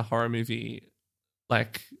can find a horror movie,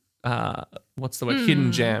 like what's the word,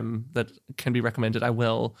 hidden gem that can be recommended, I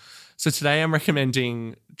will. So today I'm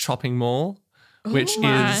recommending Chopping Mall, which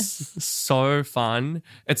nice. is so fun.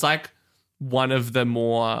 It's like one of the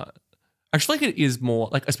more, actually like it is more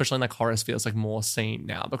like, especially in like horror spheres, like more seen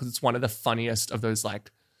now because it's one of the funniest of those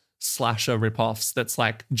like slasher ripoffs that's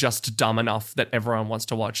like just dumb enough that everyone wants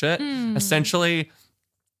to watch it. Essentially,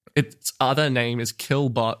 its other name is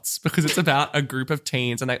Killbots because it's about a group of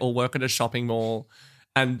teens and they all work at a shopping mall.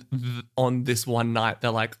 And on this one night,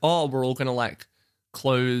 they're like, oh, we're all going to like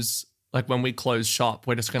close, like when we close shop,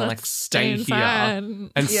 we're just going to like stay here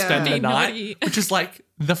and spend the Be night, naughty. which is like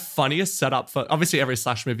the funniest setup for obviously every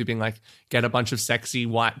slash movie being like, get a bunch of sexy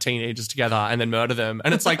white teenagers together and then murder them.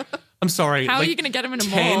 And it's like, I'm sorry. How like, are you going to get them in a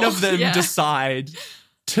 10 mall? of them Yeah. decide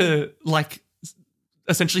to like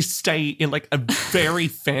essentially stay in like a very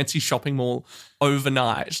fancy shopping mall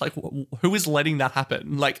overnight. Like who is letting that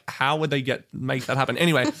happen? Like how would they make that happen?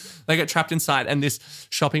 Anyway, they get trapped inside and this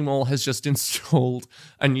shopping mall has just installed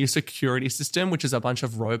a new security system, which is a bunch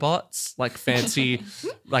of robots, like fancy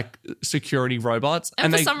like security robots.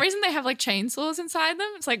 And for they, some reason they have like chainsaws inside them.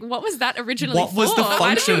 It's like, what was that originally what was the for?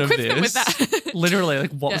 Why did you function of equip them with this? that? Literally,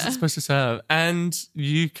 like what was Yeah. it supposed to serve? And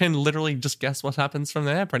you can literally just guess what happens from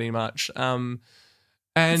there pretty much.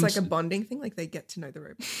 And It's like a bonding thing. Like they get to know the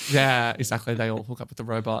robot. yeah, exactly. They all hook up with the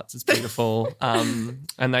robots. It's beautiful. And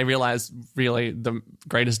they realize really the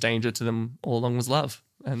greatest danger to them all along was love.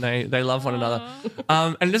 And they love one another.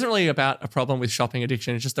 And it isn't really about a problem with shopping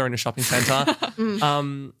addiction. It's just they're in a shopping center.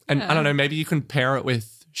 And I don't know, maybe you can pair it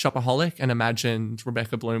with Shopaholic and imagine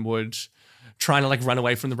Rebecca Bloomwood trying to like run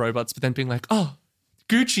away from the robots, but then being like, oh,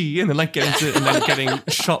 Gucci, and then like getting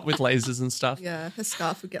shot with lasers and stuff. Yeah. Her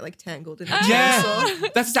scarf would get like tangled in Yeah,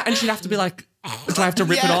 that's that. And she'd have to be like, do I have to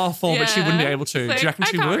rip it Yeah. off? Or but she wouldn't be able to. It's Do you reckon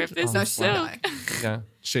like, she I can't would? rip this. No, It's she'll silk. die. Yeah,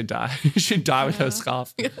 she'd die. She'd die with her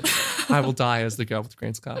scarf. I will die as the girl with the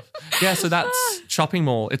green scarf. Yeah, so that's Shopping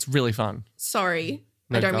Mall. It's really fun. Sorry.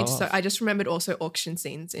 No, I don't go mean to. off. I just remembered also auction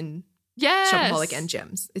scenes in Yes. Shopaholic and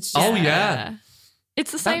Gems. It's just Oh, yeah.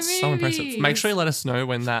 It's the same That's movie. so impressive. Make sure you let us know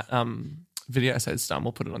when that video essay is done.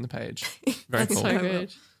 We'll put it on the page. Very That's cool. so I will.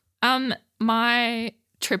 good. My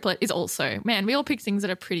triplet is also, man, we all pick things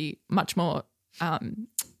that are pretty much more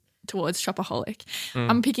towards Shopaholic.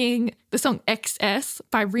 I'm picking the song XS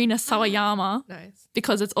by Rina Sawayama nice.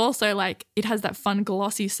 because it's also like, it has that fun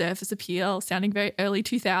glossy surface appeal, sounding very early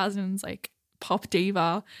 2000s, like pop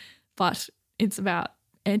diva, but it's about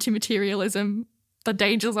anti-materialism, the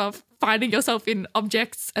dangers of finding yourself in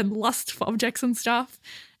objects and lust for objects and stuff.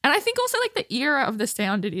 And I think also like the era of the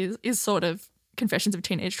sound it is sort of Confessions of a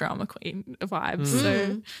Teenage Drama Queen vibes.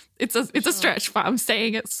 So it's a stretch, but I'm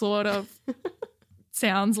saying it sort of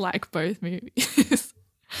sounds like both movies.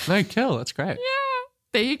 No, kill. That's great.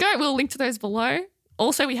 There you go. We'll link to those below.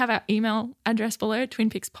 Also, we have our email address below,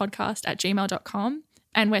 twinpixpodcast@gmail.com.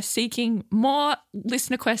 And we're seeking more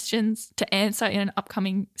listener questions to answer in an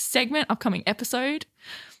upcoming episode.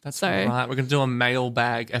 That's So- right. We're going to do a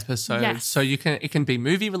mailbag episode. Yes. So it can be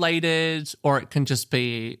movie related or it can just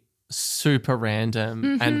be super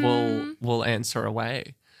random and we'll answer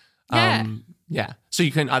away. Yeah. Yeah. So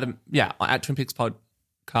you can either, at Twin Peaks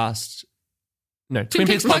Podcast. No, Twin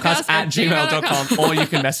Peaks Podcast at twinpeakspodcast@gmail.com or you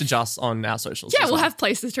can message us on our socials. Yeah, as we'll well. have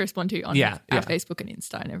places to respond to on Yeah, our yeah. Facebook and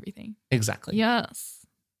Insta and everything. Exactly. Yes.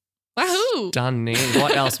 Wahoo! Stunning.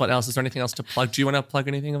 What else? Is there anything else to plug? Do you want to plug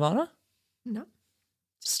anything, Ivana? No.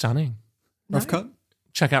 Stunning. Rough cut.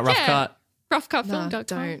 Check out Rough Yeah. Cut. No, Roughcutfilm.com.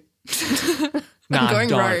 don't. Nah, I'm going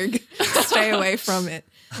don't. rogue. Stay away from it.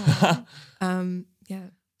 Yeah.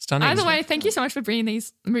 stunning. Either way, thank you so much for bringing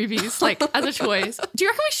these movies like as a choice. Do you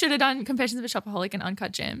reckon we should have done Confessions of a Shopaholic and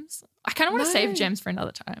Uncut Gems? I kind of want to save Gems for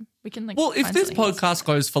another time. We can like. Well, if find this something else. podcast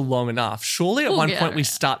goes for long enough, surely at one point we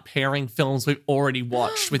start pairing films we've already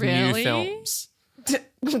watched with new Really? films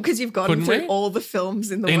Because you've gone Couldn't through we? all the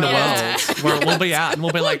films in the in world. the world where it will be out and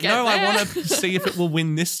we'll be like, get no, I there. want to see if it will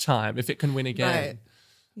win this time, if it can win again.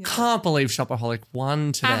 Right. Can't believe Shopaholic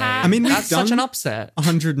won today. Uh-huh. I mean, we've that's such done an upset.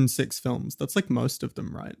 106 films. That's like most of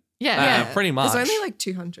them, right? Yeah. Pretty much. There's only like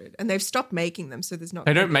 200, and they've stopped making them, so there's not.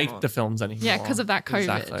 They gonna don't be make more. the films anymore. Yeah, because of that COVID.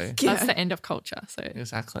 Exactly. That's Yeah. the end of culture. So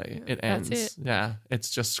Exactly. It That's ends. it. Yeah. It's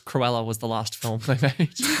just Cruella was the last film they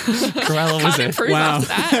made. Cruella was can't it. improve Wow. after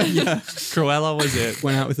that. Yeah. Cruella was it.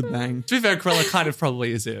 Went out with a bang. To be fair, Cruella kind of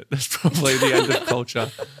probably is it. That's probably the end of culture.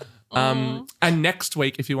 And next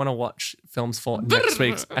week, if you want to watch films for next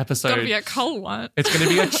week's Gotta episode, be a cold one. it's going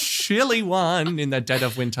to be a chilly one in the dead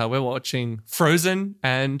of winter. We're watching Frozen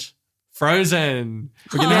and Frozen.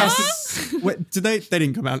 We're gonna have to, wait, did they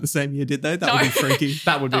didn't come out the same year, did they? That would be freaky.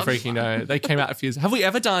 That would be That would be freaky. No, they came out a few years. Have we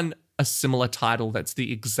ever done a similar title that's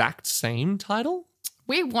the exact same title?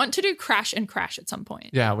 We want to do Crash and Crash at some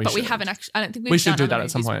point. Yeah, we but we should. haven't actually. I don't think we've We should done do other that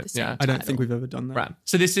at some movies with point, the same yeah. I don't title. think we've ever done that. Right.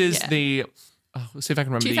 So this is Yeah. the. Let's see if I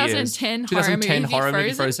can remember the years. 2010 2010 horror movie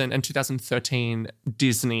movie Frozen? Frozen and 2013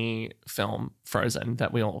 Disney film Frozen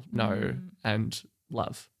that we all know and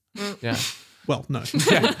love. Yeah. Well, no.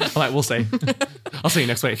 Yeah. All right, we'll see. I'll see you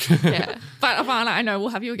next week. Yeah. But Ivana, I know we'll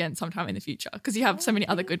have you again sometime in the future because you have so many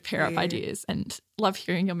other good pair up ideas and love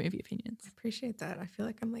hearing your movie opinions. Appreciate that. I feel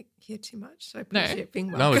like I'm like here too much, so I No. appreciate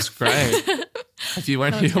being No, welcome. it's great. If you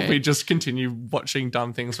weren't That was here, great. we just continue watching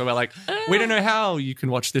dumb things where we're like, we don't know how you can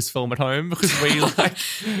watch this film at home because we like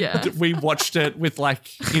Yeah. we watched it with like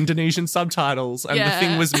Indonesian subtitles and the Yeah.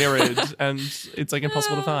 thing was mirrored and it's like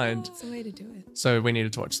impossible to find. It's the way to do it. So we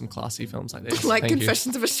needed to watch some classy films like this. Like Thank you.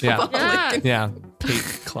 Confessions of a Yeah. Shopaholic. Yeah. Yeah, peak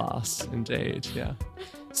class indeed. Yeah,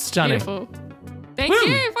 stunning. Beautiful. Thank Woo.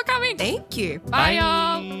 you for coming. Thank you. Bye,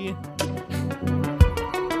 y'all. Bye.